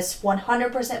in. I mean, this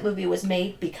 100% movie was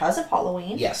made because of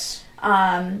Halloween. Yes.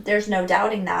 There's no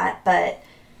doubting that, but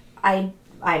I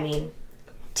mean,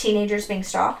 teenagers being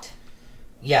stalked.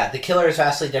 Yeah, the killer is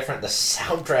vastly different. The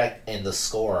soundtrack and the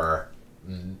score are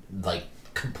like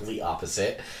complete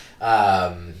opposite.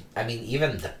 I mean,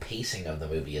 even the pacing of the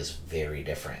movie is very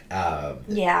different.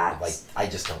 Like I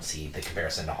just don't see the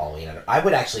comparison to Halloween. I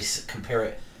would actually compare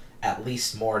it at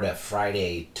least more to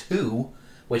Friday 2,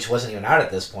 which wasn't even out at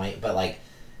this point, but like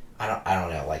I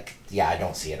don't know, like yeah, I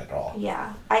don't see it at all.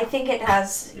 Yeah. I think it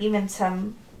has even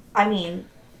some, I mean,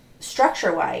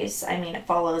 structure-wise, I mean, it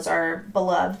follows our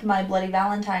beloved My Bloody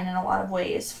Valentine in a lot of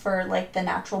ways for, like, the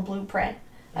natural blueprint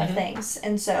of things.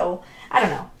 And so, I don't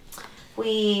know.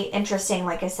 Interesting,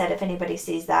 like I said, if anybody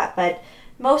sees that. But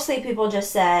mostly people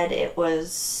just said it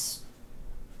was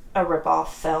a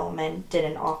rip-off film and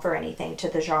didn't offer anything to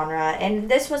the genre.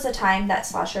 And this was a time that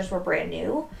slashers were brand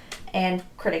new, and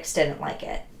critics didn't like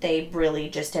it. They really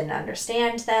just didn't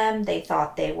understand them. They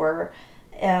thought they were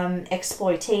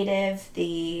exploitative.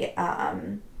 The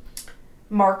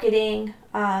marketing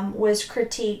was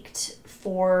critiqued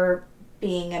for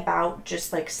being about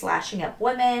just like slashing up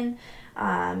women,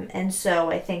 and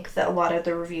so I think that a lot of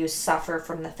the reviews suffer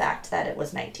from the fact that it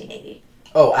was 1980.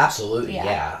 Oh, absolutely,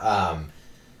 yeah.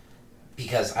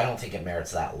 Because I don't think it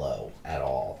merits that low at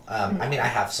all. I mean, I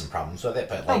have some problems with it,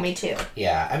 but like, me too.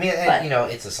 Yeah, I mean, you know,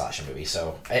 it's a slasher movie,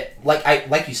 so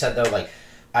like you said though, like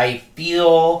I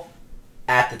feel.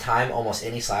 At the time, almost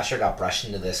any slasher got brushed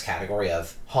into this category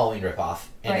of Halloween ripoff,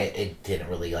 and it didn't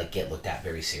really like get looked at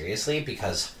very seriously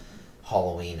because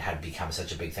Halloween had become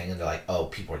such a big thing, and they're like, oh,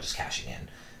 people are just cashing in.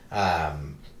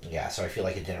 Yeah, so I feel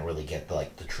like it didn't really get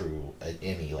the true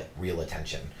any like real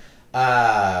attention.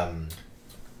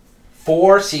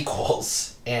 4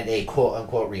 sequels and a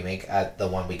quote-unquote remake at the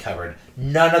one we covered.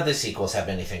 None of the sequels have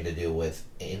anything to do with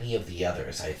any of the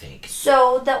others, I think.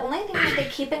 So the only thing that they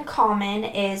keep in common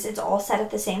is it's all set at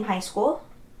the same high school.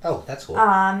 Oh, that's cool.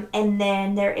 And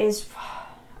then there is,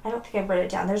 I don't think I wrote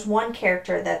it down. There's one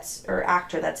character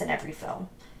actor that's in every film.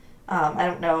 I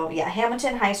don't know. Yeah,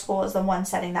 Hamilton High School is the one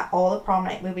setting that all the prom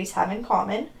night movies have in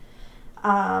common.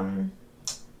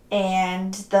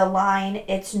 And the line,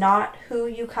 it's not who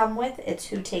you come with, it's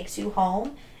who takes you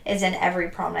home, is in every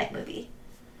prom night movie.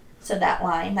 So that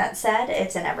line, that said,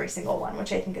 it's in every single one,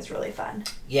 which I think is really fun.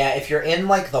 Yeah, if you're in,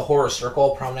 like, the horror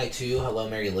circle, Prom Night 2, Hello,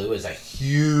 Mary Lou is a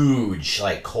huge,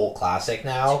 like, cult classic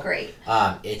now. It's great.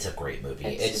 It's a great movie.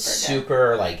 It's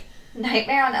super like...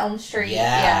 Nightmare on Elm Street.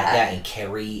 Yeah, and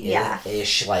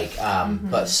Carrie-ish, like,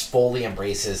 but fully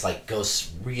embraces, like,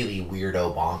 goes really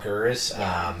weirdo bonkers.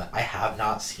 Yeah. I have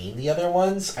not seen the other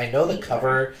ones. I know the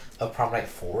cover of Prom Night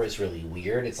 4 is really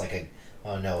weird. It's like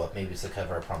oh no, maybe it's the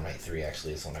cover of Prom Night 3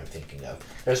 actually is what I'm thinking of.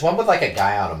 There's one with, like, a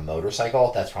guy on a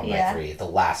motorcycle. That's Prom Night 3, The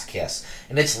Last Kiss.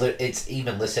 And it's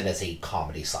even listed as a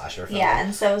comedy slasher film. Yeah,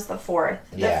 and so is the 4th.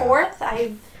 The 4th,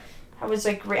 I was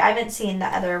like, I haven't seen the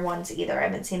other ones either. I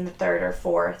haven't seen the 3rd or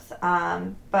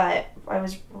 4th. But what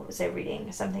was I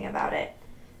reading? Something about it.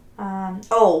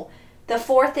 The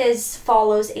 4th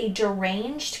follows a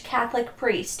deranged Catholic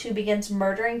priest who begins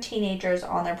murdering teenagers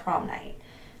on their prom night.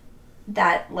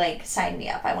 That, like, sign me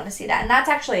up. I want to see that. And that's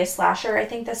actually a slasher. I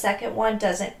think the second one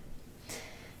doesn't...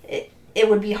 it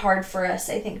would be hard for us,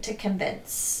 I think, to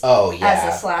convince. Oh yeah,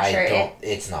 as a slasher,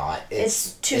 it's not.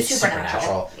 It's too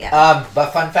supernatural. Yeah.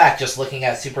 But fun fact, just looking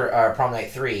at Prom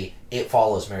Night 3, it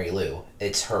follows Mary Lou.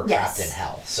 It's her Yes. trapped in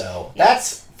hell. So Yes.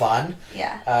 that's fun.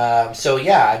 Yeah. So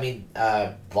yeah, I mean,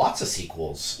 lots of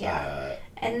sequels. Yeah.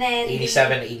 And then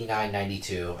 87, 89,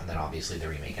 92, and then obviously the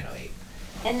remake in 08.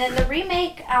 And then the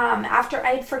remake, after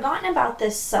I had forgotten about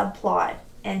this subplot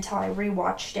until I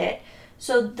rewatched it.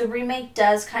 So the remake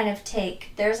does kind of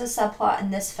there's a subplot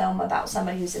in this film about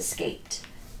somebody who's escaped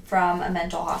from a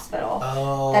mental hospital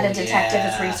that a detective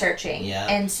is researching. Yeah.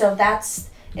 And so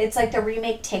it's like the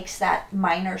remake takes that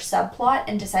minor subplot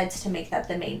and decides to make that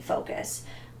the main focus,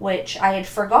 which I had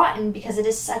forgotten because it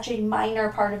is such a minor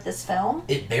part of this film.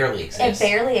 It barely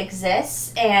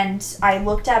exists. And I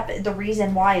looked up the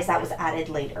reason why is that was added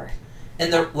later.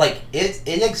 And it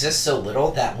exists so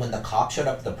little that when the cop showed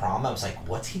up at the prom, I was like,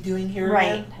 "What's he doing here?"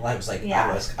 Right. Again? Well, I was like,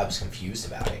 Yeah. I was confused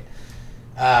about it.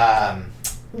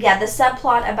 Yeah, the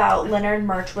subplot about Leonard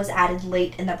Murch was added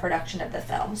late in the production of the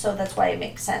film, so that's why it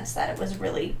makes sense that it was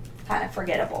really kind of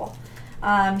forgettable.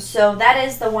 So that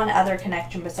is the one other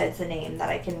connection besides the name that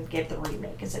I can give the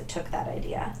remake, is it took that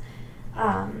idea.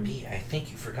 B, I think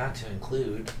you forgot to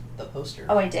include the poster.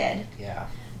 Oh, I did. Yeah.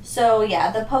 So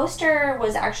yeah, the poster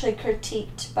was actually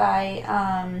critiqued by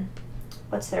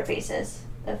what's their faces?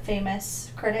 The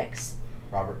famous critics.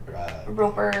 Robert.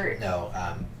 No,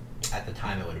 at the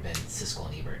time it would have been Siskel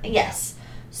and Ebert. Yes.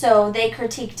 So they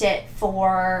critiqued it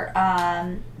for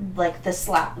like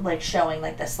the showing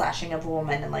like the slashing of a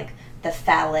woman and like the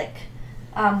phallic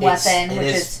weapon,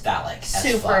 which is phallic, as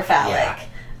super fuck. phallic.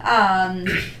 Yeah.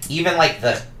 Even like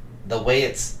the way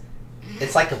it's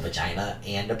like a vagina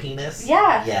and a penis.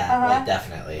 Yeah. Yeah, like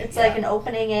definitely. It's like an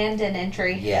opening and an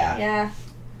entry. Yeah. Yeah.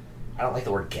 I don't like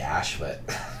the word gash, but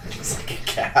it's like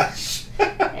a gash.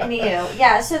 Anywho,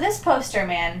 yeah, so this poster,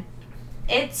 man,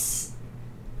 it's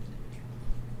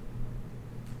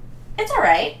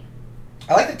alright.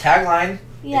 I like the tagline.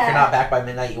 Yeah. If you're not back by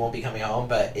midnight, you won't be coming home,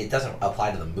 but it doesn't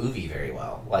apply to the movie very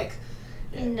well. Like,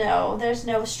 no, there's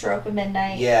no stroke of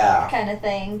midnight kind of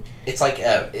thing. It's like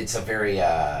it's a very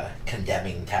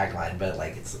condemning tagline, but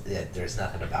like there's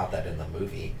nothing about that in the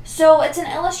movie. So it's an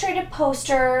illustrated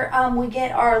poster. We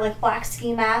get our like black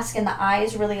ski mask and the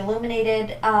eyes really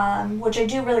illuminated, which I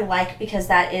do really like because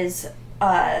that is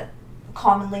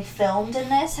commonly filmed in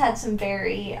this. Had some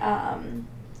very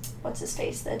what's his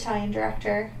face, the Italian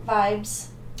director vibes.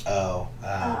 Oh,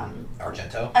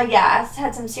 Argento? Yeah, it's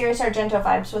had some serious Argento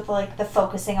vibes with like the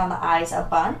focusing on the eyes a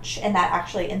bunch, and that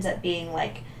actually ends up being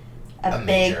like a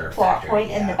big plot point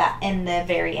in the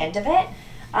very end of it.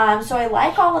 So I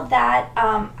like all of that.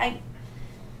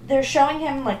 They're showing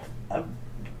him like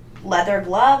leather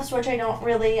gloves, which I don't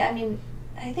really. I mean,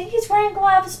 I think he's wearing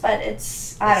gloves, but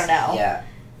I don't know. Yeah.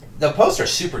 The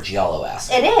poster's super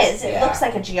Giallo-esque. It is. It looks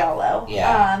like a Giallo.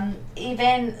 Yeah.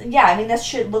 I mean,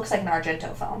 this looks like an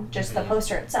Argento film, just the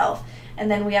poster itself. And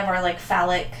then we have our, like,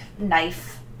 phallic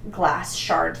knife glass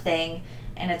shard thing,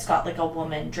 and it's got, like, a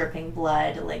woman dripping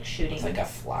blood, like, shooting. It's like a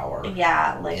flower.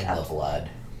 Yeah, like in the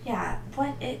blood. Yeah.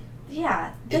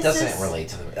 It doesn't relate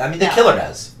to the... I mean, the killer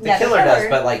does. The killer does,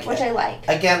 but, like... Which I like.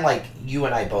 Again, like, you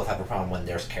and I both have a problem when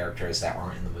there's characters that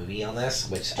aren't in the movie on this,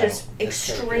 which just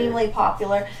extremely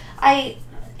popular.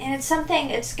 And it's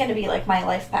something, it's going to be, like, my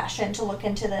life passion to look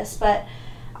into this, but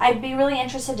I'd be really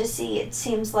interested to see. It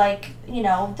seems like,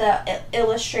 the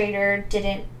illustrator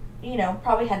didn't,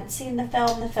 probably hadn't seen the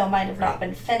film. The film might have not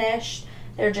been finished.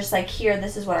 They're just like, here,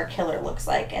 this is what our killer looks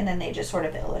like, and then they just sort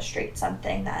of illustrate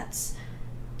something that's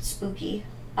spooky.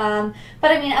 But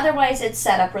I mean, otherwise it's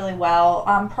set up really well.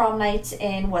 Prom night's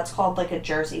in what's called like a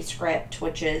Jersey script,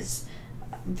 which is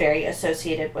very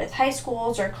associated with high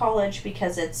schools or college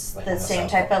because it's like the same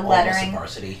type of lettering.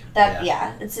 Varsity.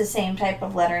 It's the same type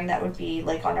of lettering that would be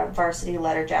like on a varsity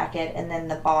letter jacket, and then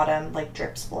the bottom like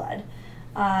drips blood.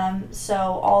 So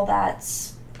all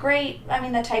that's great. I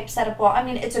mean, the type set up well. I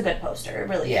mean, it's a good poster. It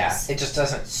really is. It just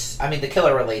doesn't. I mean, the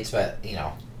killer relates, but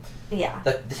Yeah.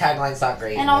 The tagline's not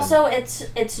great. And also,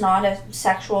 it's not a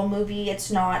sexual movie.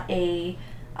 It's not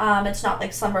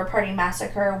like Slumber Party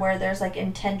Massacre where there's like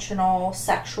intentional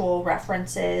sexual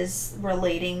references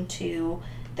relating to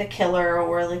the killer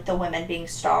or like the women being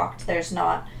stalked. There's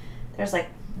like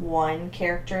one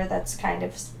character that's kind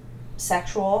of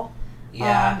sexual.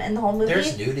 Yeah. In the whole movie.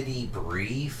 There's nudity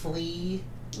briefly.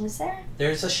 Is there?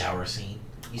 There's a shower scene.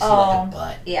 You see like a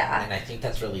butt. Yeah. And I think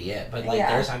that's really it. But like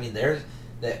there's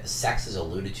the sex is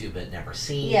alluded to but never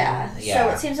seen. Yeah. So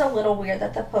it seems a little weird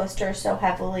that the poster so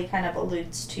heavily kind of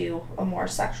alludes to a more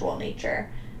sexual nature.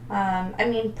 I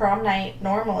mean, prom night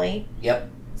normally. Yep.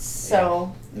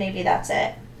 So maybe that's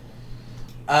it.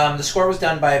 The score was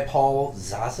done by Paul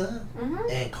Zaza Mm-hmm.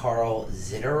 and Carl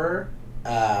Zitterer.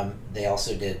 They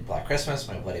also did Black Christmas,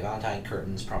 My Bloody Valentine,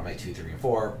 Curtains, Prom Night 2, 3, and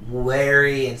 4.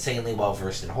 Very insanely well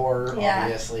versed in horror, Yeah.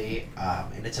 obviously.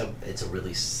 And it's a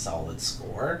really solid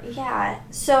score. Yeah.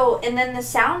 So, and then the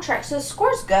soundtrack. So the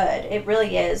score's good. It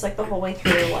really is, like the whole way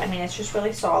through. I mean, it's just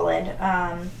really solid.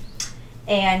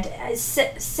 And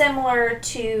similar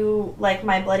to like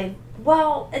My Bloody.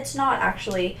 Well, it's not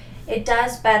actually. It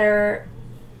does better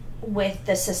with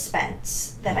the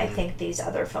suspense than I think these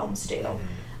other films do.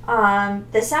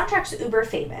 The soundtrack's uber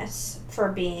famous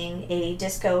for being a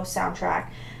disco soundtrack,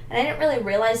 and I didn't really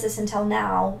realize this until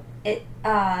now.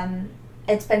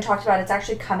 It's been talked about. It's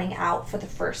actually coming out for the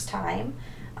first time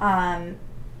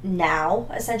now.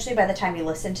 Essentially, by the time you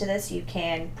listen to this, you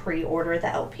can pre-order the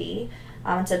LP.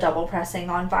 It's a double pressing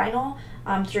on vinyl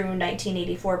through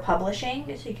 1984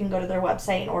 Publishing, so you can go to their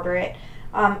website and order it.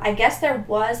 I guess there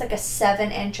was like a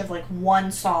 7-inch of like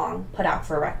one song put out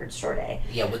for Record Store Day.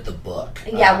 Yeah, with the book.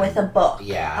 Yeah, with a book.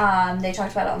 Yeah. They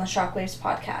talked about it on the Shockwaves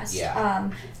podcast. Yeah.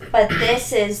 But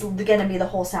this is going to be the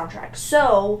whole soundtrack.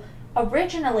 So,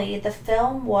 originally, the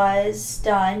film was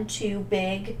done to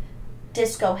big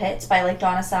disco hits by like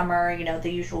Donna Summer,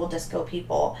 the usual disco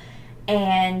people.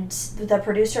 And the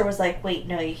producer was like, wait,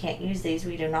 no, you can't use these.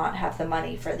 We do not have the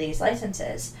money for these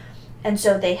licenses. And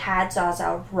so they had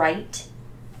Zaza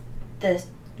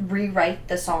rewrite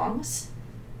the songs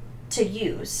to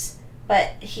use,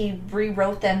 but he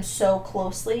rewrote them so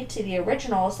closely to the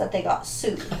originals that they got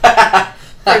sued for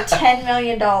 $10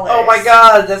 million. Oh my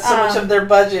god, that's so much of their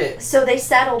budget. So they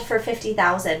settled for $50,000,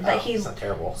 but that's not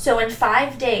terrible. So in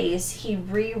 5 days he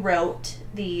rewrote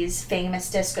these famous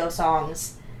disco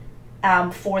songs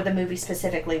for the movie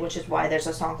specifically, which is why there's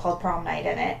a song called Prom Night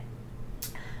in it.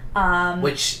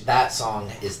 Which that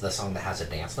song is the song that has a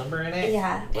dance number in it.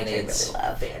 Yeah, which and I it's really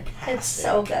love. fantastic. It's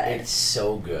so good. It's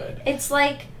so good. It's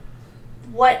like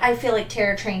what I feel like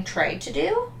Terror Train tried to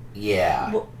do.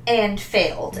 Yeah. And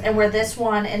failed. And where this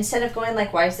one, instead of going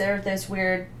like, why is there this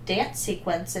weird dance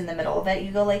sequence in the middle of it,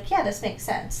 you go like, yeah, this makes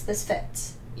sense. This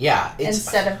fits. Yeah.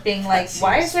 Instead of being like,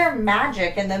 why is there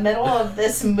magic in the middle of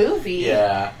this movie?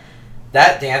 Yeah.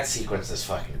 That dance sequence is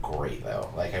fucking great,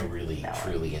 though. Like, I really,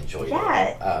 truly enjoyed it.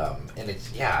 And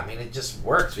it's, it just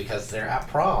works because they're at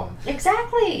prom.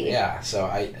 Exactly. Yeah, so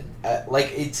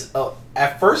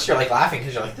at first you're, like, laughing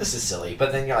because you're like, this is silly.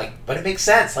 But then you're like, but it makes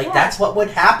sense. Like, that's what would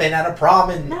happen at a prom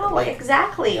in,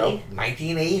 exactly.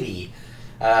 1980.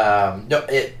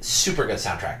 Super good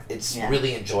soundtrack. It's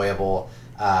really enjoyable.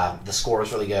 The score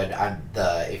is really good.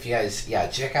 If you guys,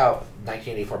 check out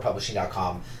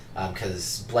 1984publishing.com.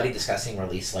 Because Bloody Disgusting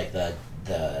released like the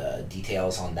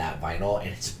details on that vinyl, and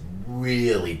it's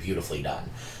really beautifully done.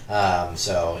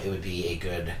 So it would be a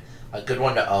good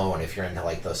one to own if you're into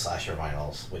like those slasher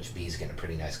vinyls, which B's getting a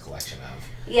pretty nice collection of.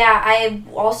 Yeah, I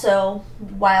also,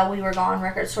 while we were gone,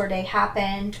 Record Store Day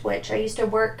happened, which I used to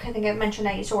work. I think I mentioned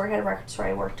I used to work at a record store.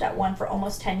 I worked at one for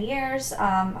almost 10 years.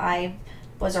 I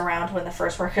was around when the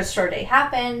first Record Store Day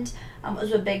happened. It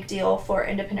was a big deal for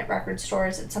independent record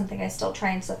stores. It's something I still try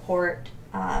and support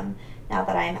now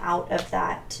that I'm out of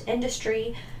that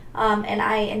industry. And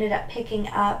I ended up picking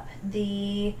up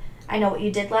the I Know What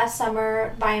You Did Last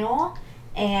Summer vinyl,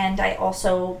 and I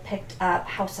also picked up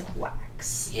House of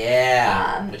Wax.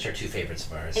 Yeah, which are two favorites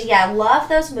of ours. Yeah, love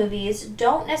those movies.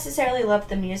 Don't necessarily love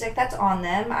the music that's on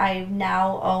them. I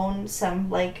now own some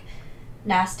like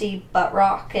nasty butt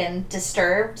rock and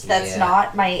Disturbed. That's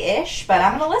not my ish, but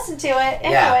I'm gonna listen to it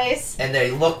anyways. And they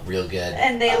look real good.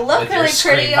 And they look really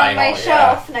pretty on my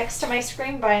shelf next to my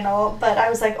Scream vinyl. But I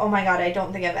was like, oh my god, I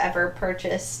don't think I've ever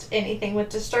purchased anything with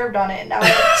Disturbed on it. And now I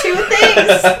have 2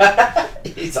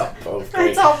 things. He's on both.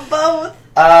 It's on both.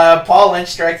 Paul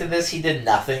Lynch directed this. He did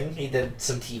nothing. He did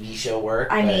some TV show work.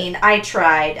 I mean, I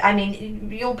tried. I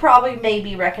mean, you'll probably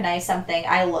maybe recognize something.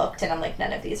 I looked and I'm like,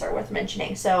 none of these are worth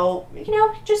mentioning. So,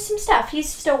 just some stuff. He's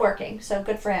still working, so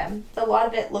good for him. A lot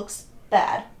of it looks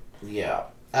bad. Yeah.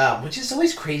 Which is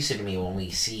always crazy to me when we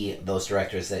see those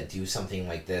directors that do something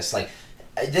like this. Like,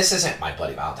 this isn't My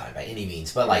Bloody Valentine by any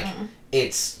means, but like,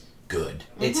 it's good.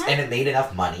 It's and it made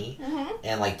enough money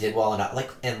and like did well enough.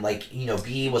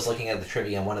 B was looking at the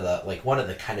trivia, and one of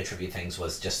the kind of trivia things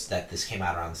was just that this came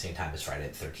out around the same time as Friday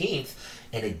the 13th,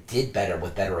 and it did better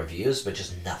with better reviews, but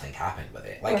just nothing happened with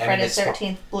it. Like, Friday the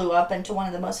 13th blew up into one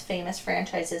of the most famous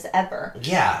franchises ever.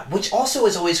 Yeah, which also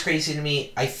is always crazy to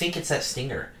me. I think it's that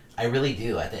stinger. I really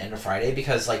do at the end of Friday,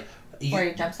 because like Where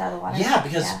he jumps out of the water. Yeah,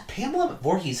 because Pamela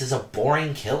Voorhees is a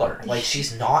boring killer. Like,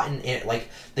 she's not in it. Like,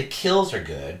 the kills are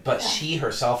good, but she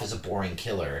herself is a boring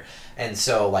killer. And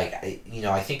so, like,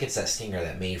 I think it's that stinger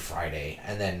that made Friday,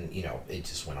 and then, it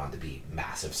just went on to be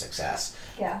massive success.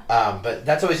 Yeah. But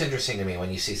that's always interesting to me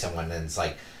when you see someone and it's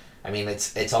like, I mean,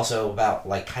 it's also about,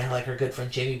 like, kind of like our good friend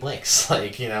Jamie Blinks.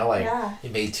 Like, he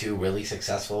made 2 really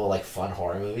successful, like, fun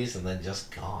horror movies and then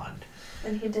just gone.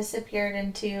 And he disappeared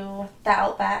into the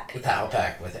Outback. The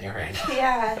Outback with Aaron.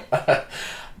 Yeah.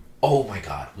 Oh my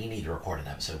god, we need to record an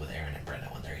episode with Aaron and Brenda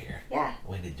when they're here. Yeah.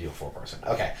 We need to do a 4-person.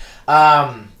 Okay.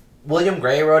 William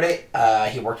Gray wrote it.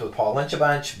 He worked with Paul Lynch a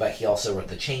bunch, but he also wrote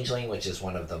The Changeling, which is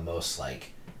one of the most,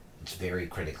 like, it's very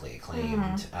critically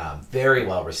acclaimed, very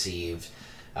well received.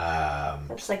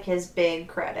 That's like his big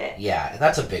credit. Yeah, and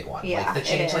that's a big one. Yeah, like, The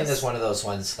Changeling is one of those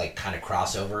ones, like, kind of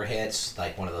crossover hits,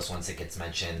 like one of those ones that gets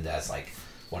mentioned as, like,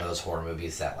 one of those horror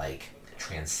movies that, like,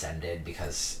 transcended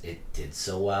because it did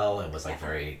so well and was, like,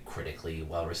 very critically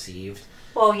well received.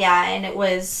 Well, yeah, and it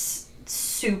was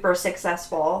super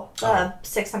successful. The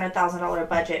 $600,000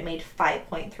 budget made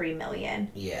 $5.3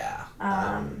 million. Yeah.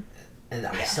 And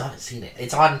I still haven't seen it.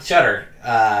 It's on Shudder.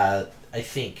 I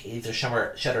think either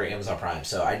Shudder or Amazon Prime.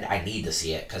 So I need to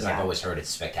see it because I've always heard it's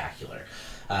spectacular.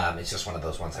 It's just one of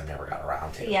those ones I've never got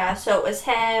around to. Yeah, so it was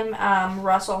him,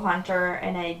 Russell Hunter,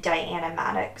 and Diana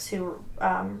Maddox who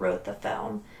wrote the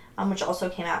film, which also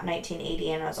came out in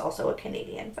 1980 and was also a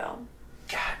Canadian film.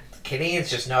 God, Canadians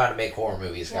just know how to make horror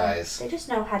movies, guys. They just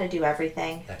know how to do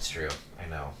everything. That's true. I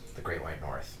know. The Great White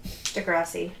North.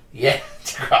 Degrassi. Yeah,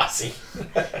 Degrassi.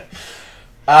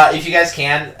 If you guys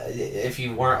can, if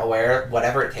you weren't aware,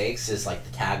 Whatever It Takes is like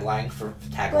the tagline for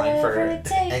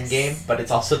Endgame, but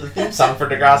it's also the theme song for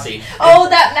Degrassi. Oh,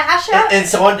 that mashup! And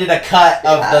someone did a cut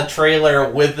of the trailer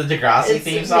with the Degrassi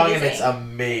theme song, and it's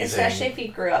amazing. Especially if you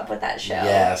grew up with that show.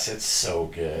 Yes, it's so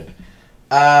good.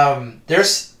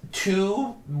 There's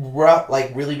 2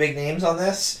 really big names on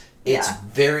this. It's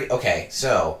very okay.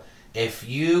 So if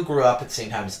you grew up at the same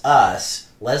time as us,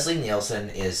 Leslie Nielsen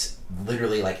is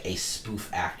literally like a spoof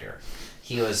actor.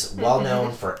 He was well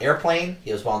known for Airplane,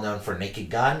 he was well known for Naked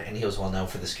Gun, and he was well known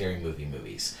for the Scary Movie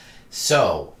movies.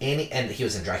 So, and he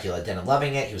was in Dracula Dead and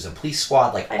Loving It, he was in Police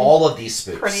Squad, like all of these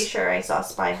spoofs. Pretty sure I saw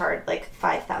Spy Hard like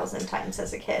 5,000 times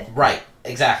as a kid. Right,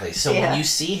 exactly. So when you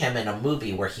see him in a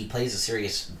movie where he plays a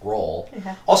serious role,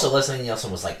 Yeah. Also Leslie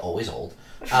Nielsen was like always old.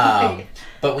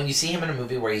 But when you see him in a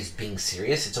movie where he's being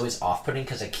serious, it's always off-putting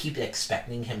because I keep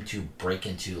expecting him to break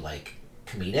into like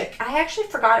comedic. I actually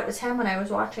forgot it was him when I was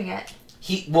watching it.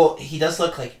 He does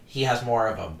look like he has more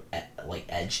of a like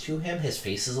edge to him. His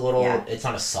face is a little, it's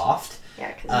not as soft.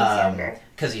 Yeah, because he's younger.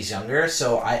 Because he's younger.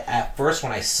 So at first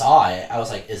when I saw it, I was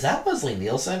like, is that Leslie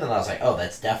Nielsen? And I was like, oh,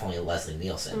 that's definitely Leslie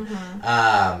Nielsen.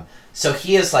 Mm-hmm. So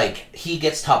he is like, he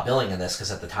gets top billing in this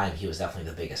because at the time he was definitely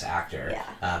the biggest actor.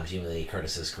 Yeah. Jamie Lee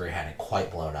Curtis's career hadn't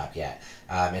quite blown up yet.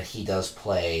 And he does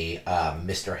play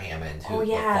Mr. Hammond, who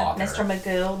the father. Mr.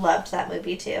 Magoo, loved that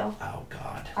movie too. Oh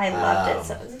God, I loved it.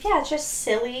 So it's just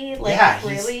silly, like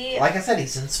really. Like I said,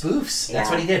 he's in spoofs.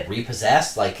 That's what he did.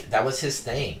 Repossessed, like that was his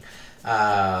thing.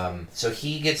 So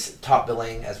he gets top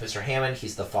billing as Mr. Hammond.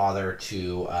 He's the father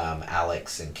to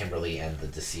Alex and Kimberly and the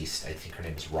deceased, I think her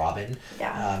name is Robin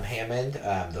Hammond.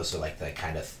 Those are like the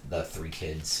kind of the 3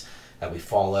 kids that we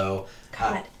follow.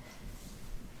 God.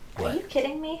 Are you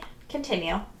kidding me?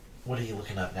 Continue. What are you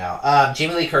looking up now?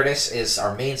 Jamie Lee Curtis is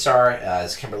our main star,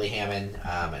 as Kimberly Hammond,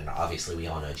 and obviously we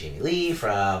all know Jamie Lee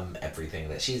from everything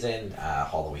that she's in.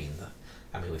 Halloween.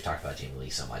 I mean, we've talked about Jamie Lee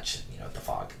so much. The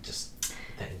Fog, just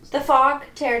things. The Fog,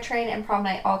 Terror Train, and Prom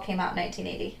Night all came out in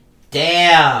 1980.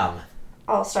 Damn!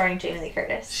 All starring Jamie Lee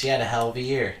Curtis. She had a hell of a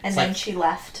year. And then she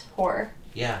left horror.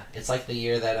 Yeah, it's like the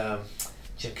year that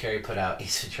Jim Carrey put out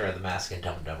Ace Ventura, The Mask, and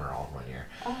Dumb and Dumber all in one year.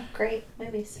 Oh, great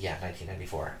movies. Yeah,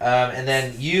 1994. And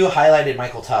then you highlighted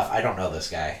Michael Tuff. I don't know this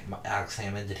guy. Alex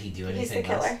Hammond, did he do anything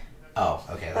else? He's the killer. Oh,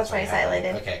 okay. That's why he's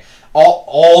highlighted. Okay.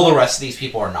 All the rest of these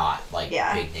people are not, like,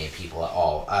 big name people at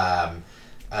all.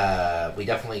 We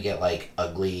definitely get, like,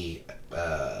 ugly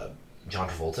John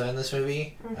Travolta in this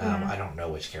movie. Mm-hmm. I don't know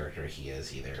which character he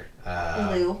is either.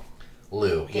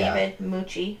 Lou, David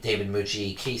Mucci. David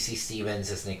Mucci. Casey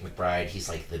Stevens is Nick McBride. He's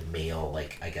like the male,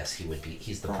 like, I guess he would be,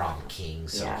 he's the prom king,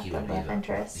 so he would be the love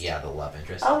interest. Yeah, the love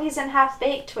interest. Oh, he's in Half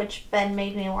Baked, which Ben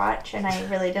made me watch, and I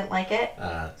really didn't like it.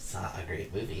 It's not a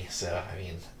great movie, so, I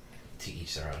mean, to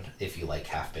each their own, if you like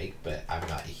Half Baked, but I'm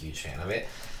not a huge fan of it.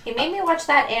 He made me watch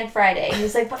that and Friday.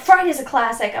 He's like, but Friday's a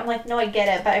classic. I'm like, no, I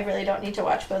get it, but I really don't need to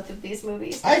watch both of these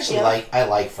movies. I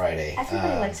like Friday.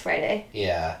 Everybody likes Friday.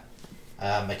 Yeah.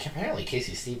 Like, apparently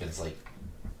Casey Stevens, like,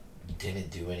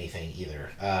 didn't do anything either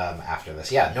after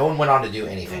this. Yeah, no one went on to do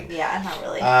anything. Yeah, not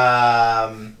really.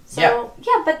 Yeah.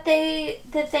 But the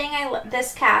thing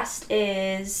this cast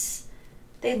is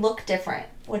they look different,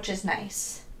 which is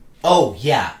nice. Oh,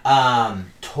 yeah.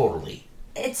 Totally.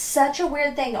 It's such a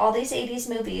weird thing. All these 80s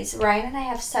movies, Ryan and I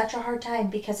have such a hard time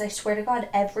because I swear to God,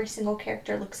 every single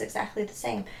character looks exactly the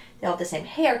same. They all have the same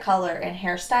hair color and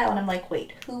hairstyle, and I'm like,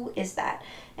 wait, who is that?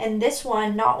 And this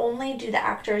one, not only do the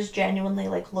actors genuinely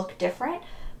like look different,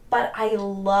 but I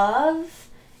love,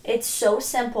 it's so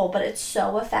simple, but it's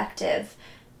so effective.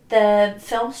 The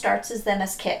film starts as them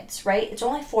as kids, right? It's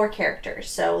only 4 characters,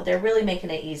 so they're really making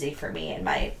it easy for me in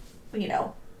my,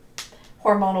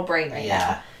 hormonal brain right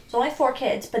now. It's only 4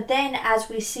 kids, but then as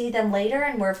we see them later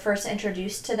and we're first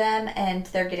introduced to them and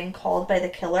they're getting called by the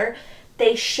killer,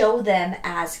 they show them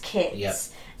as kids. Yep.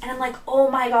 And I'm like,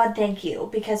 oh my God, thank you.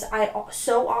 Because I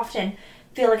so often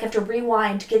feel like I have to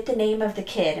rewind, get the name of the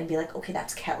kid and be like, okay,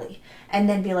 that's Kelly. And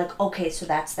then be like, okay, so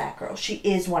that's that girl. She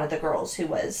is one of the girls who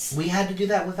was... We had to do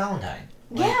that with Valentine.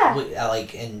 Yeah. We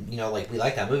like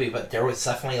that movie, but there was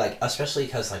definitely, especially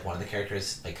because, one of the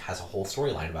characters, has a whole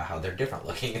storyline about how they're different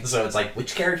looking, and so it's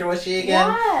which character was she again?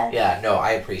 Yeah. Yeah, no,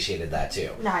 I appreciated that,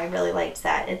 too. No, I really liked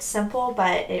that. It's simple,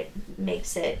 but it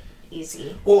makes it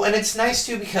easy. Well, and it's nice,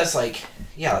 too, because, it's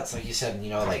like you said,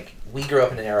 we grew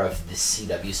up in an era of the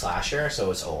CW slasher, so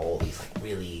it's all these,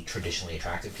 really traditionally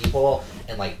attractive people,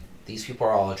 and, these people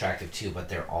are all attractive, too, but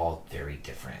they're all very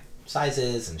different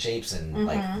sizes and shapes and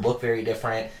look very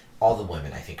different. All the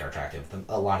women I think are attractive.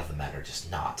 A lot of the men are just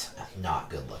not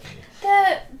good looking.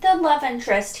 The love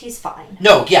interest, he's fine.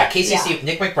 No, yeah,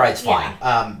 Nick McBride's fine.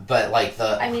 Yeah. But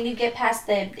you get past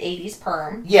the 80s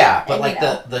perm. Yeah, but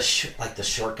the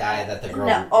short guy that the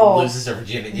girl loses her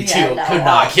virginity to could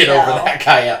not get over that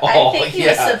guy at all. I think he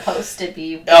was supposed to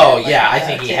be. I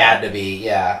think he had to be.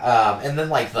 Yeah, and then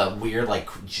the weird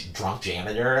drunk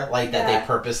janitor that they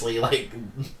purposely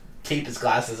tape his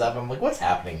glasses up. I'm like, what's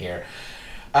happening here?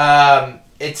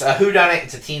 It's a whodunit.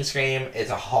 It's a teen scream.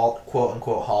 It's a quote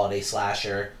unquote holiday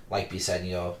slasher. Like we said,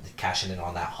 cashing in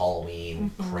on that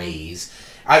Halloween craze.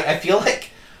 I feel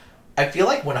like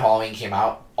when Halloween came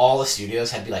out, all the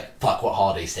studios had to be like, "Fuck, what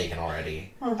holiday's taken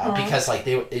already?" Because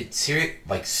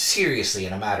seriously,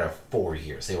 in a matter of 4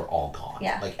 years, they were all gone.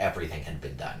 Yeah. Everything had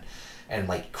been done. And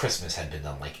Christmas had been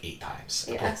done 8 times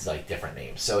with different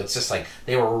names. So it's just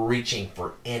they were reaching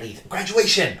for anything.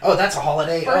 Graduation. Oh, that's a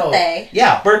holiday. Birthday. Oh,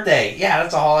 yeah, birthday. Yeah,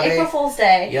 that's a holiday. April Fool's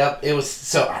Day. Yep. It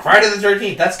was Friday the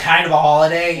 13th. That's kind of a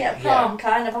holiday. Yeah, prom,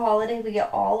 kind of a holiday. We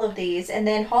get all of these, and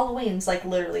then Halloween's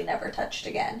literally never touched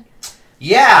again.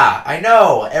 Yeah, I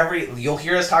know. You'll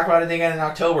hear us talk about it again in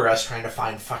October. Us trying to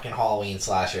find fucking Halloween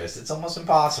slashers. It's almost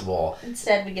impossible.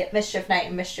 Instead, we get Mischief Night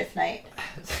and Mischief Night.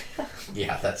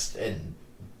 Yeah, that's in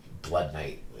Blood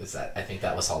Night. Is that? I think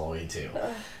that was Halloween too.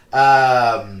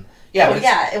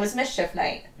 It was Mischief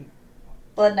Night.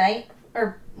 Blood Night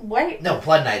or what? No,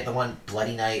 Blood Night. The one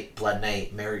Bloody Night, Blood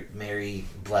Night, Mary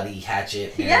Bloody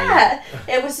Hatchet. Mary. Yeah,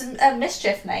 it was a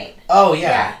Mischief Night. Oh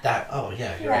yeah, that. Oh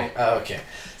yeah, you're right. Oh okay.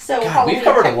 So God, we've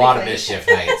covered a lot of Mischief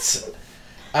Nights.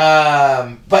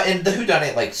 But in the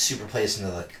whodunit, super plays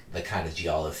into the kind of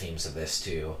giallo themes of this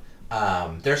too.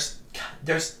 There's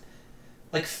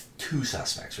 2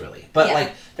 suspects really,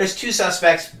 but there's 2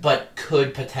 suspects, but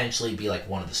could potentially be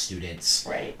one of the students.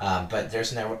 Right. But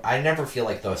I never feel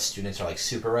like those students are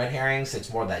super red herrings.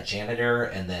 It's more that janitor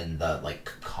and then the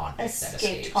convict that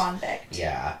escaped convict.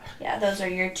 Yeah. Yeah, those are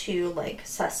your 2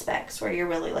 suspects where you're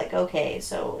really okay,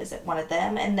 so is it one of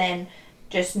them? And then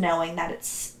just knowing that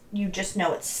it's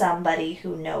somebody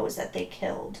who knows that they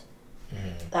killed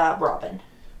Robin.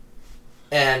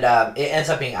 And it ends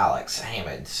up being Alex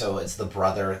Hammond. So it's the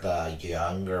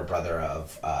younger brother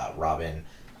of Robin,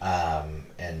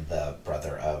 and the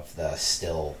brother of the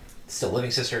still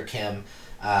living sister, Kim.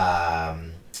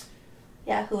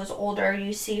 Who is older.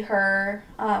 You see her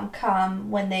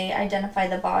come when they identify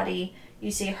the body.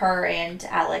 You see her and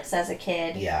Alex as a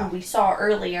kid, who we saw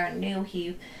earlier and knew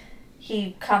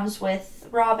he comes with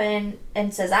Robin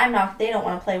and says, they don't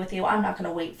want to play with you. I'm not going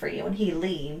to wait for you. And he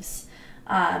leaves.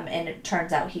 And it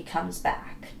turns out he comes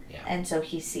back. Yeah. And so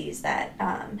he sees that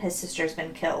his sister's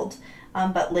been killed.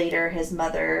 But later his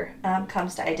mother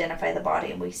comes to identify the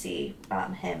body, and we see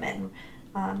him and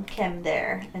Kim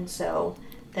there. And so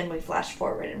then we flash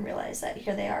forward and realize that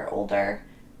here they are older.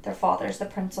 Their father's the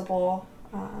principal.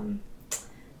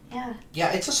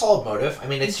 Yeah, it's a solid motive. I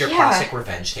mean, it's your classic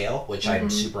revenge tale, which I'm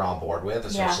super on board with,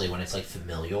 especially when it's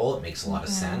familial. It makes a lot of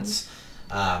sense.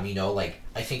 You know, like,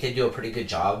 I think they do a pretty good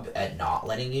job at not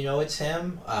letting you know it's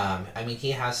him. I mean,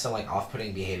 he has some, like,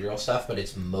 off-putting behavioral stuff, but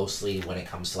it's mostly when it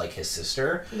comes to, like, his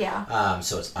sister. Yeah.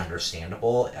 So it's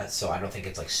understandable. So I don't think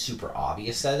it's, like, super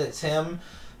obvious that it's him.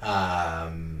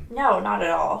 No, not at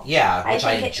all. Yeah, which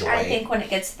I enjoy. I think when it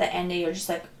gets to the end, you're just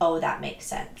like, oh, that makes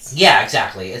sense. Yeah,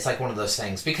 exactly. It's like one of those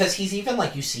things. Because he's even,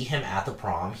 like, you see him at the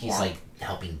prom. He's, like,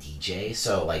 helping DJ.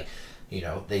 So, like, you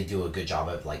know, they do a good job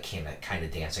of, like, kind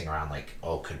of dancing around, like,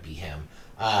 oh, could be him.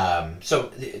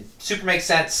 So, it super makes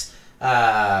sense.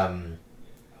 Yeah,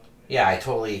 I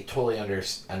totally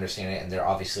understand it. And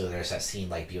there's that scene,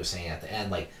 like Bea was saying at the end,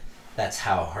 like, that's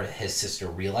how his sister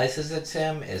realizes it's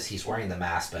him, is he's wearing the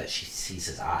mask, but she sees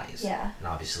his eyes. Yeah. And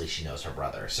obviously she knows her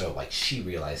brother. So, like, she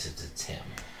realizes it's him.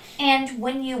 And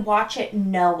when you watch it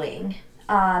knowing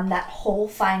that whole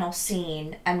final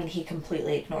scene, I mean, he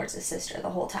completely ignores his sister the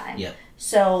whole time. Yep.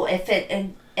 So if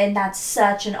and that's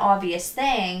such an obvious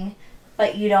thing,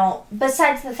 but you don't,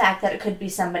 besides the fact that it could be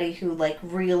somebody who, like,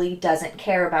 really doesn't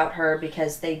care about her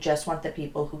because they just want the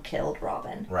people who killed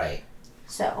Robin. Right.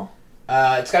 So...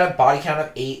 It's got a body count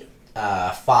of 8,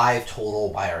 5 total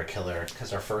by our killer,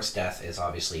 because our first death is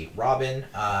obviously Robin.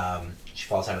 She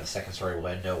falls out of the second-story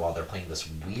window while they're playing this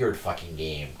weird fucking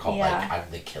game called, like,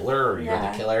 I'm the killer, or you're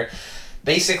the killer.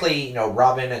 Basically, you know,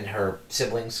 Robin and her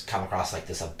siblings come across, like,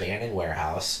 this abandoned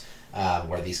warehouse,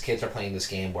 where these kids are playing this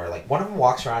game where, like, one of them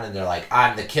walks around and they're like,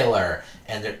 I'm the killer,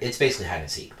 and it's basically hide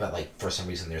and seek, but, like, for some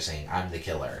reason they're saying, I'm the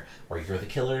killer, or you're the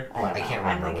killer. I can't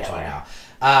remember which one now.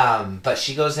 But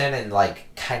she goes in and,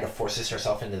 like, kind of forces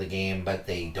herself into the game, but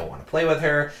they don't want to play with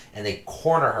her, and they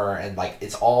corner her, and, like,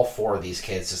 it's all 4 of these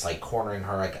kids just, like, cornering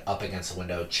her, like, up against the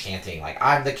window, chanting, like,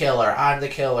 I'm the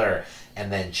killer,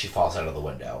 and then she falls out of the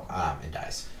window, and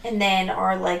dies. And then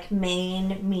our, like,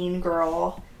 main mean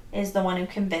girl is the one who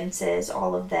convinces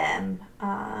all of them,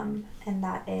 and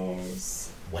that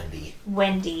is...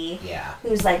 Wendy. Yeah.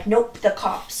 Who's like, nope, the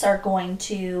cops are going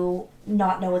to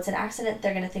not know it's an accident.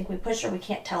 They're going to think we pushed her. We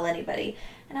can't tell anybody.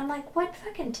 And I'm like, what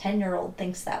fucking 10-year-old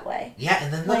thinks that way? Yeah,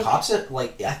 and then the cops are,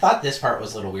 like, I thought this part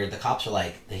was a little weird. The cops are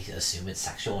like, they assume it's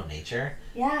sexual in nature.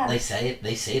 Yeah. They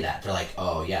say that. They're like,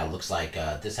 oh, yeah, it looks like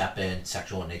this happened,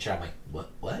 sexual in nature. I'm like,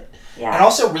 what? Yeah. And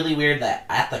also really weird that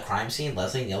at the crime scene,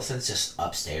 Leslie Nielsen's just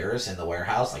upstairs in the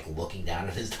warehouse, like, looking down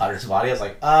at his daughter's body. I was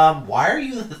like,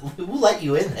 who let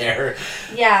you in there?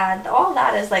 Yeah, all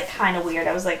that is, like, kind of weird.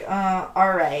 I was like,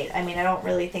 all right. I mean, I don't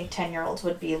really think 10-year-olds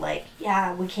would be like,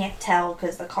 yeah, we can't tell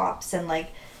because the cops, and,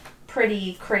 like,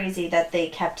 pretty crazy that they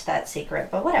kept that secret,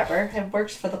 but whatever, it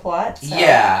works for the plot. So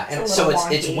yeah, and so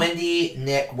it's wonky. Wendy,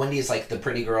 Nick. Wendy is, like, the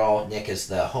pretty girl. Nick is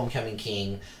the homecoming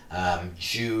king.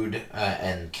 Jude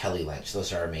and Kelly Lynch.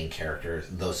 Those are our main characters.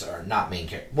 Those are not main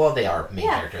characters. Well, they are main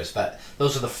characters, but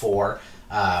those are the 4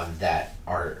 that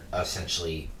are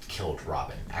essentially killed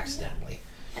Robin accidentally.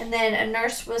 And then a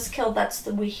nurse was killed.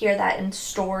 We hear that in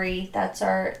story. That's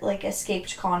our, like,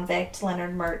 escaped convict,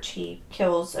 Leonard Murch. He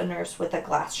kills a nurse with a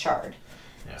glass shard.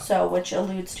 Yeah. So, which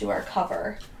alludes to our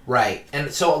cover. Right. And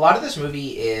so a lot of this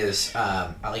movie is,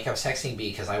 I was texting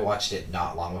Bea because I watched it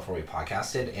not long before we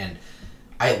podcasted, and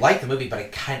I liked the movie, but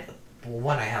I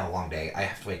had a long day. I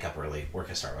have to wake up early, work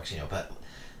at Starbucks, but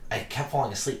I kept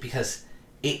falling asleep because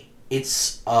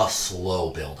it's a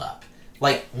slow build-up.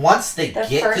 Like, once they get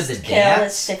to the dance... The first kill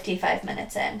is 55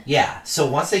 minutes in. Yeah, so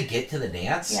once they get to the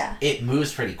dance, it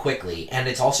moves pretty quickly, and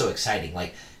it's also exciting.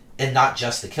 Like, and not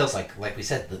just the kills, like we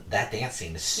said, that dance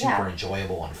scene is super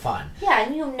enjoyable and fun. Yeah,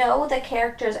 and the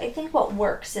characters. I think what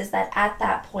works is that at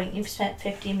that point, you've spent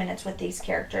 50 minutes with these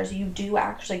characters. You do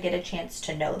actually get a chance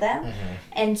to know them. Mm-hmm.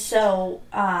 And so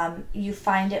you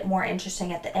find it more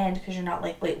interesting at the end because you're not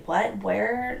like, wait, what?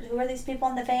 Where? Who are these people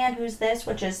in the van? Who's this?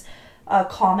 Which is a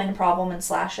common problem in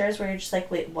slashers where you're just like,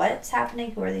 wait, what's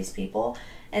happening? Who are these people?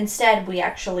 Instead, we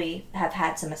actually have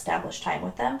had some established time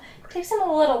with them. It takes them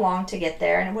a little long to get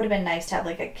there, and it would have been nice to have,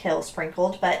 like, a kill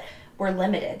sprinkled, but we're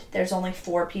limited. There's only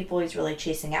 4 people he's really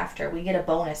chasing after. We get a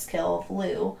bonus kill of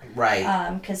Lou.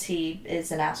 Right. Because he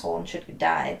is an asshole and should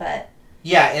die, but...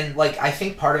 Yeah, and, like, I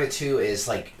think part of it, too, is,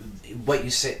 like, what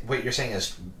you're saying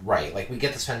is right. Like, we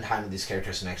get to spend time with these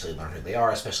characters and actually learn who they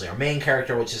are, especially our main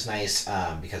character, which is nice,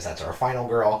 because that's our final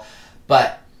girl.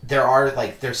 But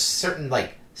there's certain,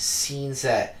 like, scenes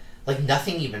that, like,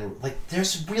 nothing even, like,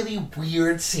 there's really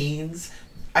weird scenes.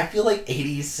 I feel like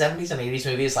 70s and 80s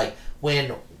movies, like,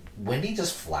 when Wendy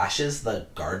just flashes the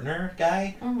gardener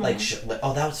guy, mm-hmm. like, that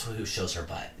was who shows her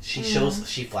butt. She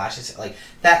flashes, like,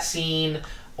 that scene,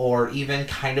 or even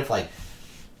kind of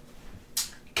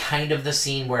kind of the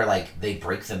scene where like they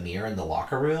break the mirror in the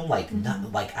locker room. Like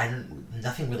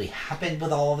nothing really happened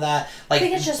with all of that. Like I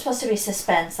think it's just supposed to be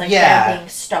suspense, like Yeah. they're being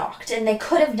stalked, and they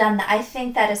could have done that. I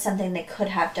think that is something they could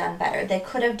have done better. They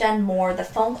could have done more. The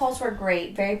phone calls were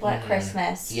great, very Black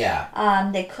Christmas. Yeah.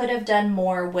 They could have done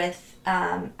more with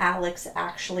Alex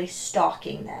actually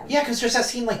stalking them. Yeah, because there's that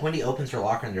scene like Wendy opens her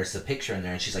locker and there's the picture in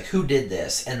there and she's like, "Who did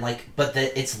this?" And like, but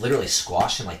it's literally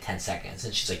squashed in like 10 seconds,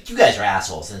 and she's like, "You guys are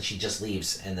assholes," and she just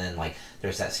leaves. And then like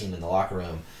there's that scene in the locker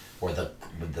room where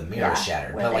the mirror is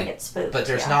shattered, where but they like, get spooked, but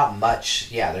there's not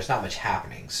much. Yeah, there's not much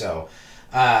happening. So,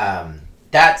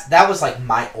 that was like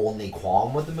my only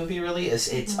qualm with the movie. Really, is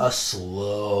it's a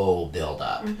slow build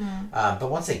up, but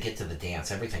once they get to the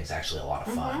dance, everything's actually a lot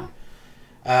of fun.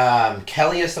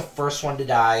 Kelly is the first one to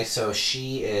die, so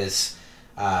she is,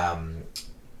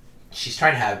 she's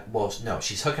trying to have,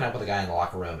 she's hooking up with a guy in the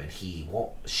locker room, and she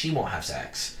won't have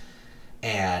sex.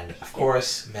 And, of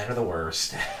course, men are the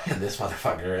worst, and this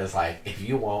motherfucker is like, if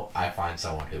you won't, I find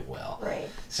someone who will. Right.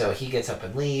 So he gets up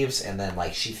and leaves, and then,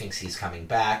 like, she thinks he's coming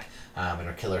back, and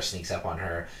her killer sneaks up on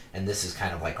her, and this is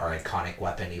kind of like our iconic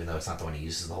weapon, even though it's not the one he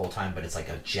uses the whole time, but it's like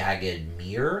a jagged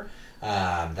mirror.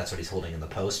 That's what he's holding in the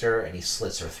poster, and he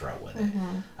slits her throat with it.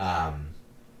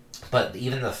 But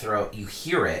even the throat, you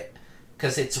hear it,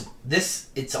 because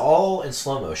it's all in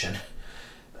slow motion,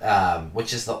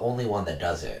 which is the only one that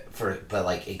does it. But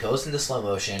like it goes into slow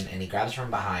motion, and he grabs her from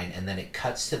behind, and then it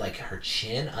cuts to like her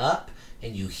chin up,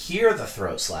 and you hear the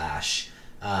throat slash,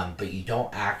 but you don't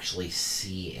actually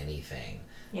see anything.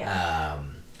 Yeah.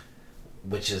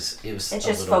 It's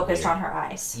just focused on her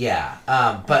eyes. Yeah,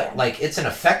 but like it's an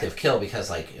effective kill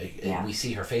because like we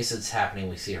see her face is happening,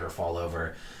 we see her fall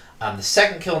over. The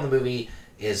second kill in the movie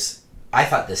is, I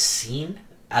thought the scene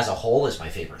as a whole is my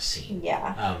favorite scene.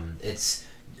 Yeah. It's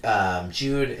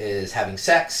Jude is having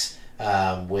sex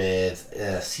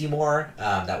with Seymour.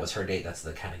 That was her date. That's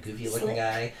the kind of goofy looking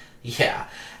guy. Yeah,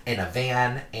 in a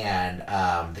van,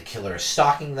 and the killer is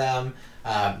stalking them.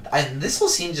 And this whole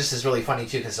scene just is really funny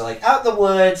too, because they're like out in the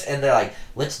woods, and they're like,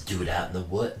 "Let's do it out in the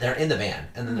wood." They're in the van,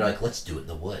 and then they're like, "Let's do it in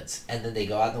the woods." And then they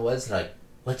go out in the woods, and they're like,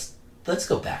 "Let's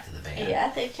go back to the van."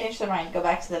 Yeah, they changed their mind. Go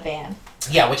back to the van.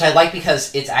 Yeah, which I like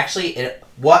because it's actually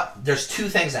there's two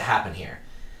things that happen here.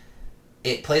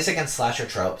 It plays against slasher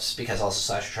tropes, because also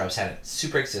slasher tropes hadn't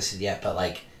super existed yet, but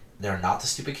like they're not the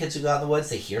stupid kids who go out in the woods.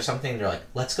 They hear something, and they're like,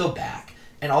 "Let's go back."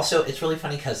 And also, it's really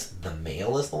funny because the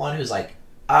male is the one who's like,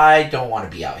 "I don't want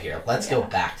to be out here. Let's go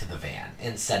back to the van,"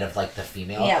 instead of like the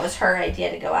female. Yeah, it was her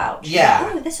idea to go out. She's Yeah.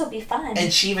 like, "Ooh, this will be fun."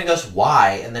 And she even goes,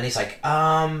 "Why?" And then he's like,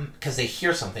 because they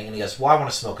hear something, and he goes, "Well, I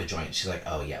want to smoke a joint." And she's like,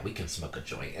 "Oh yeah, we can smoke a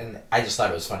joint." And I just thought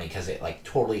it was funny because it like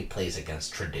totally plays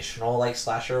against traditional like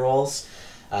slasher roles,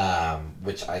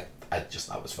 which I just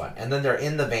thought was fun. And then they're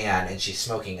in the van, and she's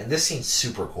smoking, and this scene's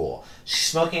super cool. She's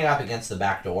smoking up against the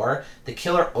back door. The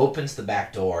killer opens the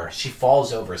back door. She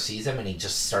falls over, sees him, and he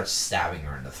just starts stabbing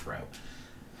her in the throat.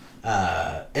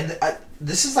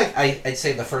 This is like I'd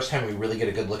say the first time we really get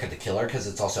a good look at the killer, because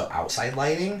it's also outside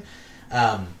lighting.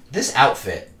 This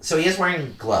outfit, so he is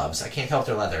wearing gloves. I can't tell if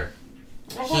they're leather.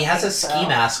 He has a ski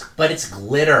mask, but it's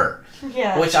glitter,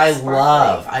 which I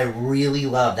love. I really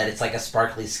love that it's like a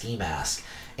sparkly ski mask.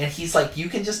 And he's like, you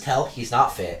can just tell he's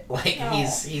not fit. Like, No.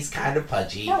 he's kind of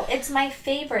pudgy. No, it's my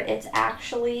favorite. It's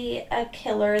actually a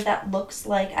killer that looks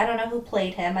like, I don't know who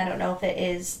played him. I don't know if it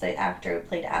is the actor who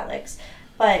played Alex,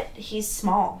 but he's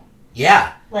small.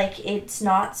 Yeah. Like, it's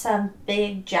not some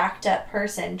big jacked up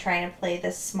person trying to play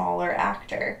this smaller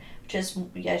actor, which is,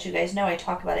 as you guys know, I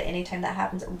talk about it anytime that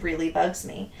happens. It really bugs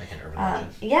me. Like an urban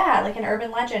legend. Yeah, like an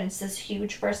urban legend. It's this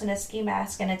huge person in a ski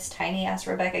mask, and it's tiny ass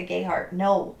Rebecca Gayheart.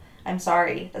 No, I'm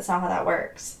sorry. That's not how that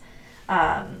works.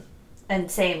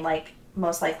 And same, like,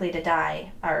 most likely to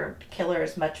die. Our killer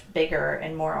is much bigger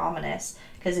and more ominous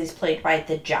because he's played by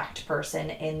the jacked person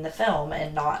in the film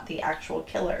and not the actual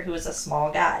killer, who is a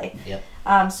small guy.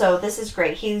 Yep. So this is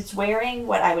great. He's wearing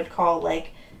what I would call,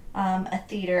 like, a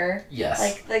theater. Yes.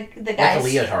 Like the guys.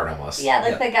 Like a leotard almost. Yeah,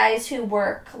 like the guys who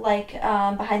work like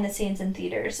behind the scenes in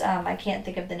theaters. I can't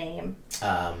think of the name.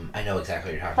 I know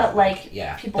exactly what you're talking But, about. like,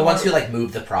 yeah, people the ones were- who like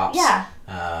move the props. Yeah.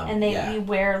 And they you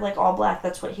wear like all black.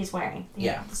 That's what he's wearing.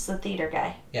 Yeah. It's the theater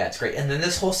guy. Yeah, it's great. And then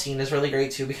this whole scene is really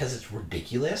great too because it's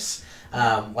ridiculous.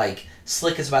 Like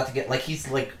Slick is about to get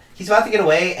he's about to get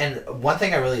away, and one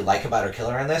thing I really like about our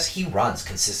killer in this, he runs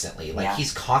consistently. Like,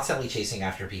 he's constantly chasing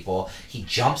after people. He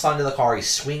jumps onto the car. He's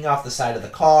swinging off the side of the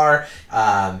car.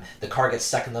 The car gets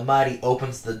stuck in the mud. He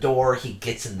opens the door. He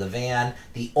gets in the van.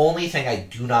 The only thing I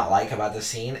do not like about this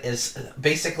scene is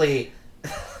basically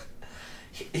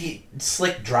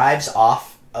Slick drives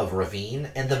off a ravine,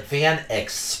 and the van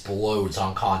explodes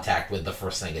on contact with the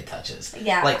first thing it touches.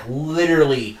 Yeah. Like,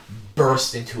 literally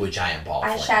burst into a giant ball of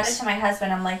I flames. shouted to my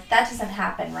husband, I'm like, that doesn't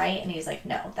happen, right? And he's like,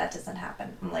 no, that doesn't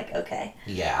happen. I'm like, okay.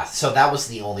 Yeah, so that was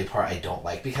the only part I don't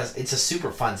like, because it's a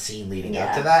super fun scene leading up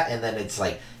Yeah. to that, and then it's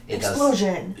like,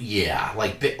 Explosion. Yeah,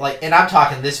 and I'm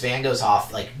talking, this van goes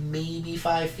off, like, maybe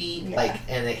 5 feet, Yeah. like,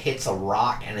 and it hits a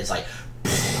rock, and it's like,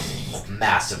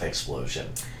 massive explosion.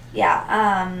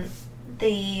 Yeah,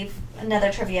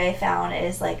 another trivia I found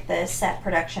is, like, the set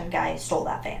production guy stole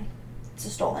that van. It's a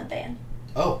stolen van.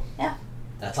 Oh. Yeah.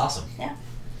 That's awesome. Yeah.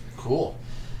 Cool.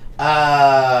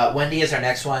 Wendy is our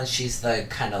next one. She's the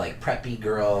kind of, like, preppy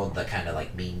girl, the kind of,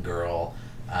 like, mean girl.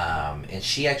 And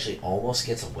she actually almost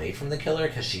gets away from the killer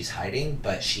because she's hiding,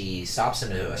 but she stops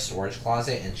into a storage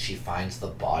closet and she finds the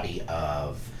body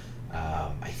of,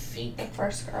 I think... The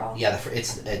first girl. Yeah,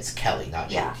 it's Kelly, not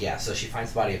Jude. Yeah. Yeah, so she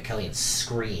finds the body of Kelly and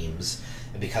screams,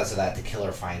 and because of that, the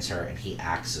killer finds her and he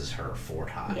axes her 4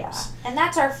 times. Yeah. And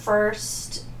that's our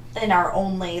first and our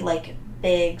only, like,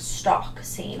 big stalk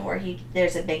scene where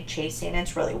there's a big chase scene.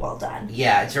 It's really well done.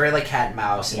 Yeah, it's very like cat and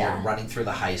mouse, and Yeah. they're running through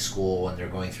the high school, and they're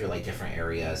going through like different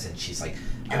areas, and she's like,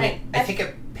 And I think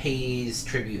it pays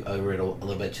tribute a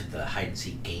little bit to the hide and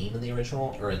seek game in the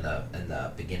original, or in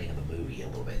the beginning of the movie a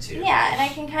little bit too. Yeah, and I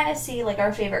can kind of see, like,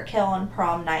 our favorite kill on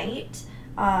prom night.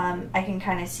 I can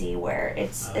kind of see where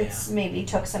it's maybe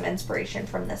took some inspiration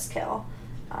from this kill.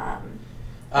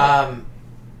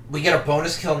 We get a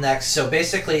bonus kill next. So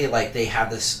basically, like, they have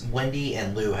this, Wendy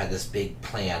and Lou had this big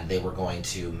plan. They were going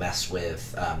to mess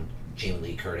with Jamie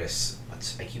Lee Curtis.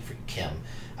 I keep forgetting Kim.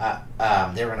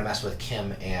 They were going to mess with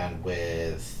Kim and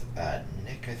with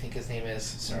Nick, I think his name is.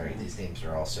 Sorry, these names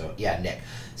are also... Yeah, Nick.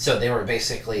 So they were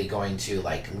basically going to,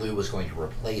 like, Lou was going to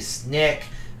replace Nick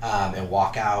and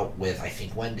walk out with, I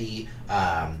think, Wendy.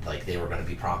 Like, they were going to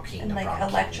be prom king And, like, prom king.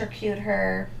 electrocute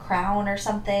her crown or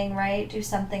something, right? Do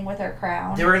something with her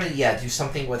crown. They were going to, do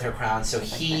something with her crown. So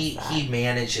he missed that.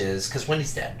 manages... Because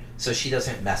Wendy's dead. So she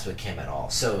doesn't mess with Kim at all.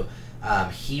 So...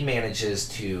 he manages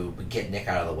to get Nick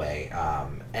out of the way,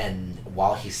 and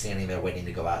while he's standing there waiting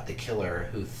to go out, the killer,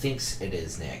 who thinks it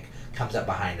is Nick, comes up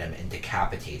behind him and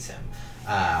decapitates him.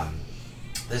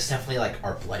 This is definitely, like,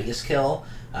 our bloodiest kill,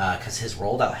 because his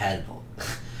rolled out head,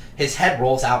 his head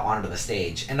rolls out onto the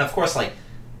stage, and of course, like,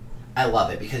 I love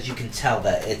it, because you can tell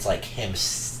that it's, like, him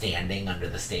standing under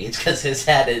the stage, because his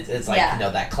head is like, Yeah. you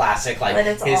know, that classic, like, But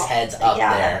it's his all- head's up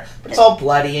yeah. there, but it's all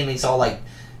bloody, and he's all, like,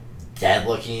 dead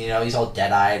looking, you know, he's all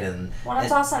dead-eyed, and... Well,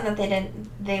 it's awesome that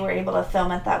they were able to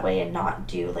film it that way and not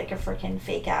do, like, a freaking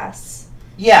fake ass.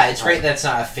 Yeah, it's great that it's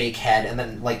not a fake head, and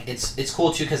then, like, it's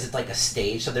cool, too, because it's, like, a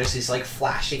stage, so there's these, like,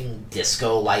 flashing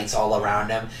disco lights all around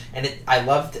him, and I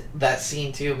loved that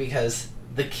scene, too, because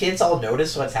the kids all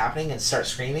notice what's happening and start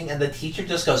screaming, and the teacher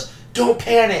just goes, "Don't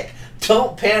panic!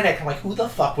 Don't panic!" I'm like, who the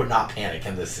fuck would not panic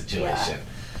in this situation?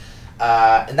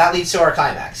 And that leads to our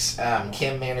climax.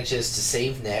 Kim manages to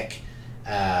save Nick,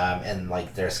 and,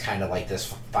 like, there's kind of, like,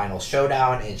 this final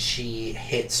showdown, and she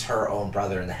hits her own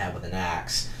brother in the head with an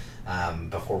axe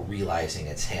before realizing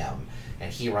it's him.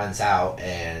 And he runs out,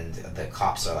 and the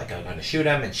cops are, like, I'm going to shoot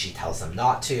him, and she tells them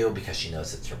not to because she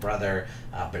knows it's her brother,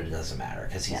 but it doesn't matter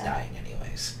because he's dying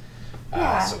anyways.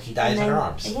 So he dies in her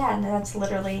arms. Yeah, and that's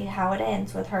literally how it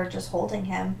ends, with her just holding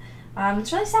him.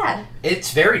 It's really sad.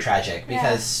 It's very tragic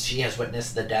because she has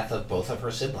witnessed the death of both of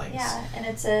her siblings. Yeah, and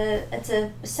it's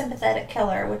a sympathetic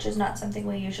killer, which is not something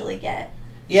we usually get.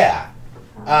 Yeah.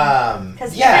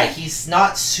 'Cause He's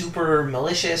not super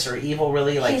malicious or evil,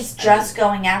 really. Like, he's just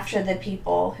going after the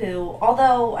people who,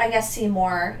 although I guess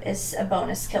Seymour is a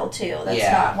bonus kill too.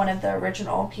 That's not one of the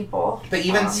original people. But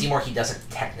even Seymour, he doesn't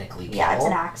technically kill. Yeah, it's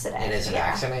an accident. It is an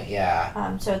accident,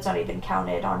 yeah. So it's not even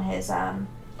counted on his on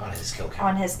his kill count.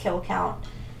 On his kill count.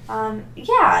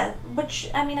 Yeah,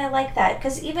 which, I mean, I like that,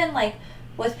 because even, like,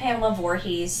 with Pamela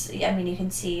Voorhees, I mean, you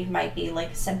can see might be,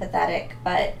 like, sympathetic,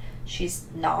 but she's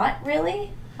not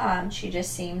really. She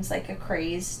just seems like a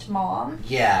crazed mom.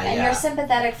 Yeah, and you're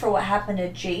sympathetic for what happened to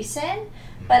Jason,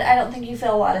 but I don't think you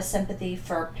feel a lot of sympathy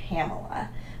for Pamela.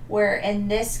 Where in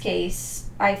this case,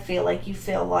 I feel like you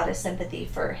feel a lot of sympathy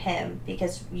for him,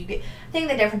 because I think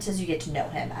the difference is you get to know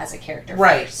him as a character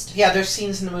first. Yeah, there's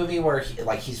scenes in the movie where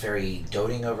he's very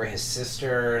doting over his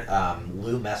sister.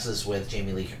 Lou messes with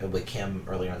with Kim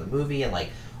earlier in the movie, and, like,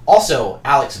 also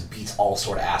Alex beats all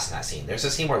sort of ass in that scene. There's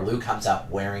a scene where Lou comes up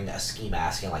wearing a ski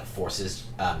mask and, like, forces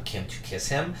Kim to kiss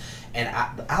him, and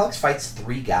Alex fights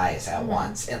 3 guys at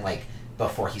once, and, like,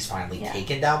 before he's finally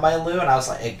taken down by Lou, and I was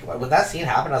like, when that scene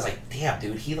happened, I was like, damn,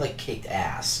 dude, he, like, kicked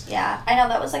ass. Yeah, I know,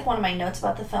 that was, like, one of my notes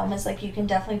about the film, is, like, you can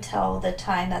definitely tell the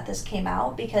time that this came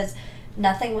out, because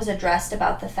nothing was addressed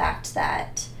about the fact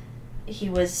that he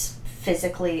was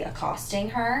physically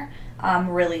accosting her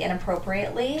really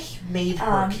inappropriately. He made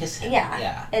her kiss him.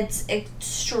 Yeah. It's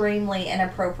extremely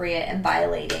inappropriate and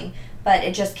violating. But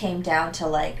it just came down to,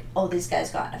 like, oh, these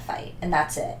guys got in a fight. And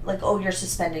that's it. Like, oh, you're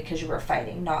suspended because you were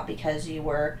fighting, not because you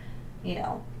were, you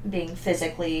know, being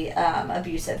physically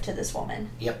abusive to this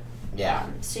woman. Yep. Yeah.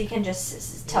 So you can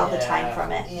just tell the time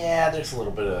from it. Yeah, there's a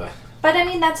little bit of... But, I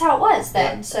mean, that's how it was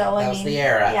then. Yeah, so, that was the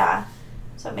era. Yeah.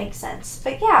 So it makes sense.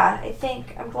 But, yeah, I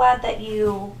think I'm glad that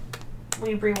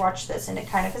we rewatched this and it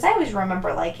kind of... Because I always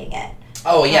remember liking it.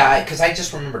 Oh, yeah, because I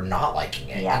just remember not liking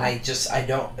it. Yeah. And I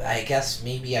guess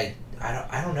maybe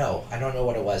I don't know. I don't know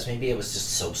what it was. Maybe it was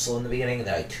just so slow in the beginning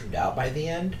that I tuned out by the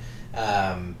end.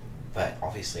 But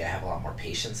obviously I have a lot more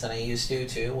patience than I used to,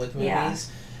 too, with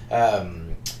movies. Yeah.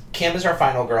 Kim is our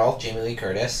final girl, Jamie Lee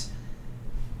Curtis.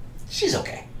 She's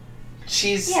okay.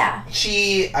 She's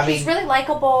really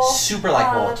likable. Super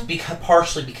likable,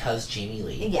 partially because Jamie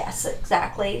Lee. Yes,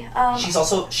 exactly.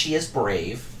 She is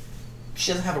brave. She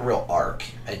doesn't have a real arc,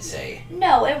 I'd say.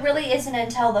 No, it really isn't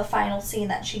until the final scene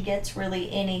that she gets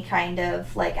really any kind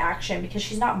of, like, action because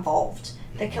she's not involved.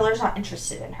 The killer's not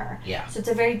interested in her. Yeah. So it's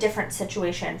a very different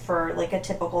situation for, like, a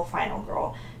typical final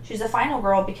girl. She's a final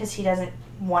girl because he doesn't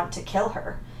want to kill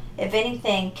her. If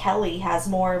anything, Kelly has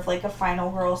more of, like, a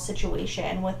final girl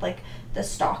situation with, like, the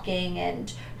stalking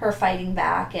and her fighting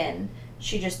back, and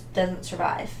she just doesn't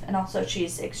survive. And also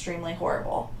she's extremely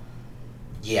horrible.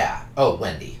 Yeah. Oh,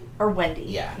 Wendy. Or Wendy.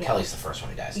 Yeah, Kelly's the first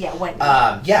one who dies. Yeah, Wendy.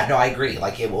 Yeah, no, I agree.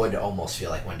 Like, it would almost feel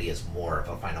like Wendy is more of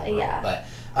a final girl. Yeah. But,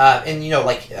 and, you know,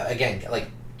 like, again, like,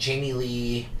 Jamie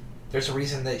Lee, there's a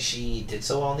reason that she did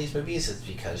so well in these movies. It's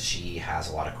because she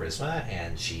has a lot of charisma,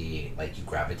 and she, like, you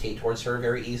gravitate towards her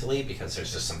very easily because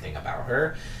there's just something about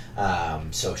her.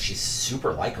 So she's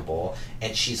super likable,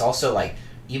 and she's also, like,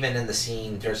 even in the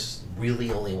scene, there's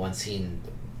really only one scene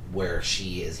where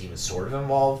she is even sort of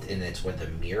involved, and it's when the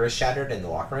mirror is shattered in the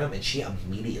locker room, and she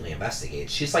immediately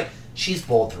investigates. She's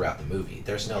bold throughout the movie.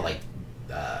 There's no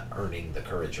earning the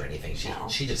courage or anything.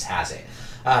 She just has it.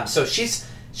 So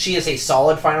she is a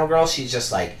solid final girl. She's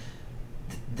just like,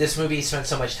 this movie spent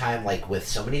so much time like with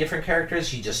so many different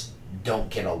characters. You just don't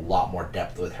get a lot more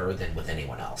depth with her than with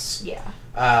anyone else.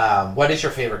 Yeah. What is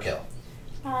your favorite kill?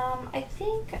 I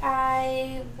think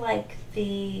I like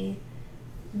the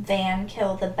van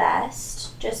kill the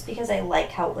best just because I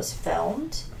like how it was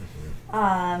filmed.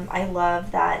 I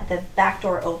love that the back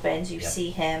door opens, you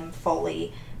see him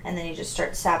fully, and then he just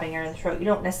starts stabbing her in the throat. You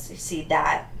don't necessarily see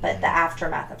that, but the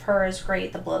aftermath of her is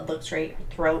great. The blood looks great. Her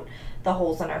throat, the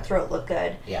holes in her throat look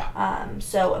good. Yeah.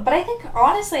 But I think,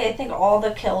 honestly, all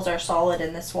the kills are solid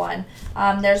in this one.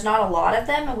 There's not a lot of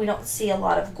them, and we don't see a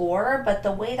lot of gore, but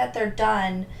the way that they're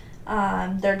done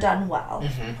well.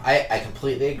 I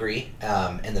completely agree.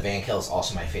 And the van kill is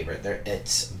also my favorite.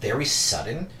 It's very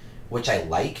sudden, which I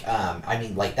like. I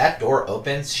mean, like, that door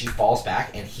opens, she falls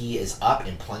back, and he is up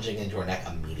and plunging into her neck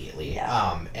immediately.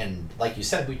 Yeah. And like you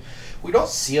said, we don't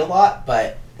see a lot,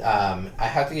 but I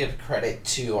have to give credit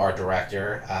to our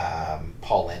director,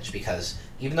 Paul Lynch, because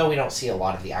even though we don't see a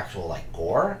lot of the actual, like,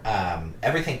 gore,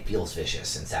 everything feels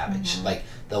vicious and savage. Like,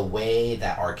 the way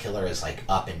that our killer is, like,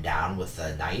 up and down with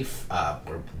the knife,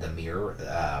 or the mirror,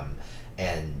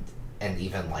 and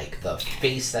even, like, the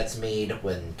face that's made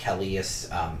when Kelly is,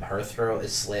 her throat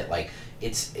is slit, like,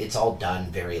 it's all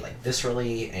done very, like,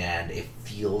 viscerally, and it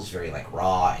feels very, like,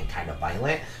 raw and kind of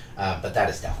violent, but that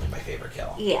is definitely my favorite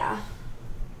kill. Yeah.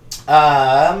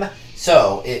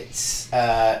 So, it's,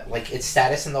 like, its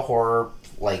status in the horror,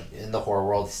 like, in the horror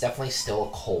world, it's definitely still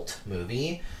a cult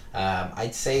movie.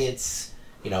 I'd say it's,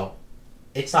 you know,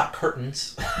 it's not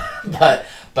Curtains, but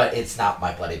it's not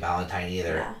My Bloody Valentine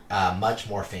either. Yeah. Much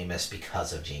more famous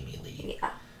because of Jamie Lee.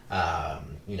 Yeah.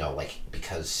 You know, like,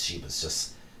 because she was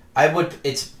just...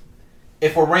 if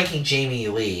we're ranking Jamie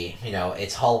Lee, you know,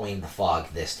 it's Halloween, The Fog,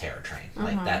 this Terror Train.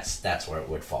 Like, that's where it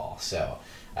would fall. So,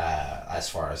 as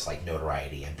far as, like,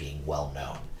 notoriety and being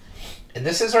well-known. And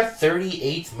this is our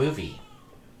 38th movie.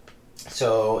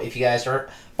 So, if you guys are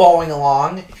following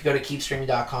along, if you go to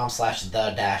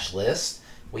keepstreaming.com/the-list,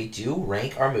 we do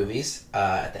rank our movies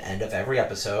at the end of every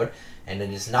episode, and it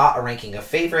is not a ranking of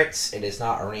favorites. It is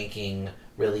not a ranking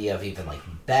really of even like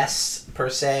best per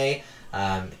se.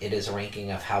 It is a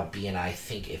ranking of how B and I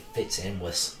think it fits in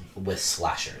with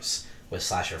slashers, with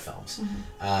slasher films.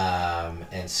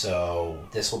 And so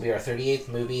this will be our 38th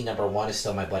movie. Number 1 is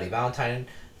still My Bloody Valentine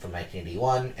from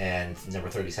 1981, and number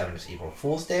 37 is April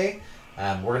Fool's Day.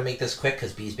 We're gonna make this quick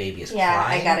because B's baby is crying. Yeah,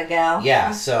 I gotta go.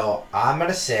 Yeah, so I'm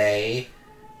gonna say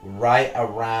right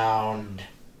around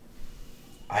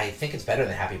I think it's better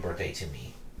than Happy Birthday to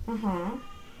Me. Mm-hmm.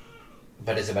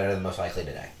 But is it better than Most Likely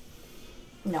to Die?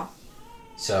 No.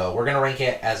 So we're going to rank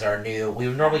it as our new... We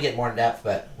would normally get more in depth,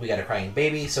 but we got a crying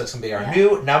baby, so it's going to be our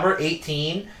new number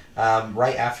 18,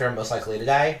 right after Most Likely to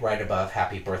Die, right above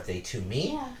Happy Birthday to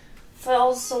Me. Yeah.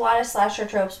 Fills a lot of slasher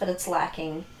tropes, but it's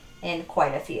lacking in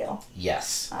quite a few.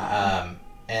 Yes.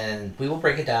 And we will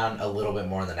break it down a little bit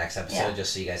more in the next episode,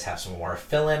 just so you guys have some more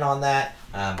fill-in on that.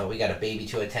 But we got a baby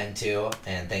to attend to,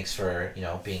 and thanks for,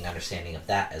 being understanding of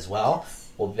that as well.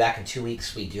 We'll be back in 2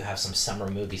 weeks. We do have some summer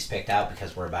movies picked out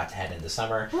because we're about to head into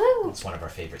summer. Woo! It's one of our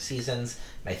favorite seasons.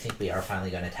 And I think we are finally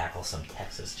going to tackle some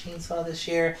Texas Chainsaw this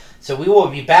year. So we will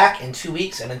be back in 2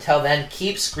 weeks, and until then,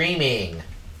 keep screaming.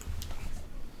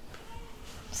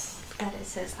 That it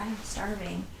says, I'm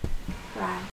starving. Right.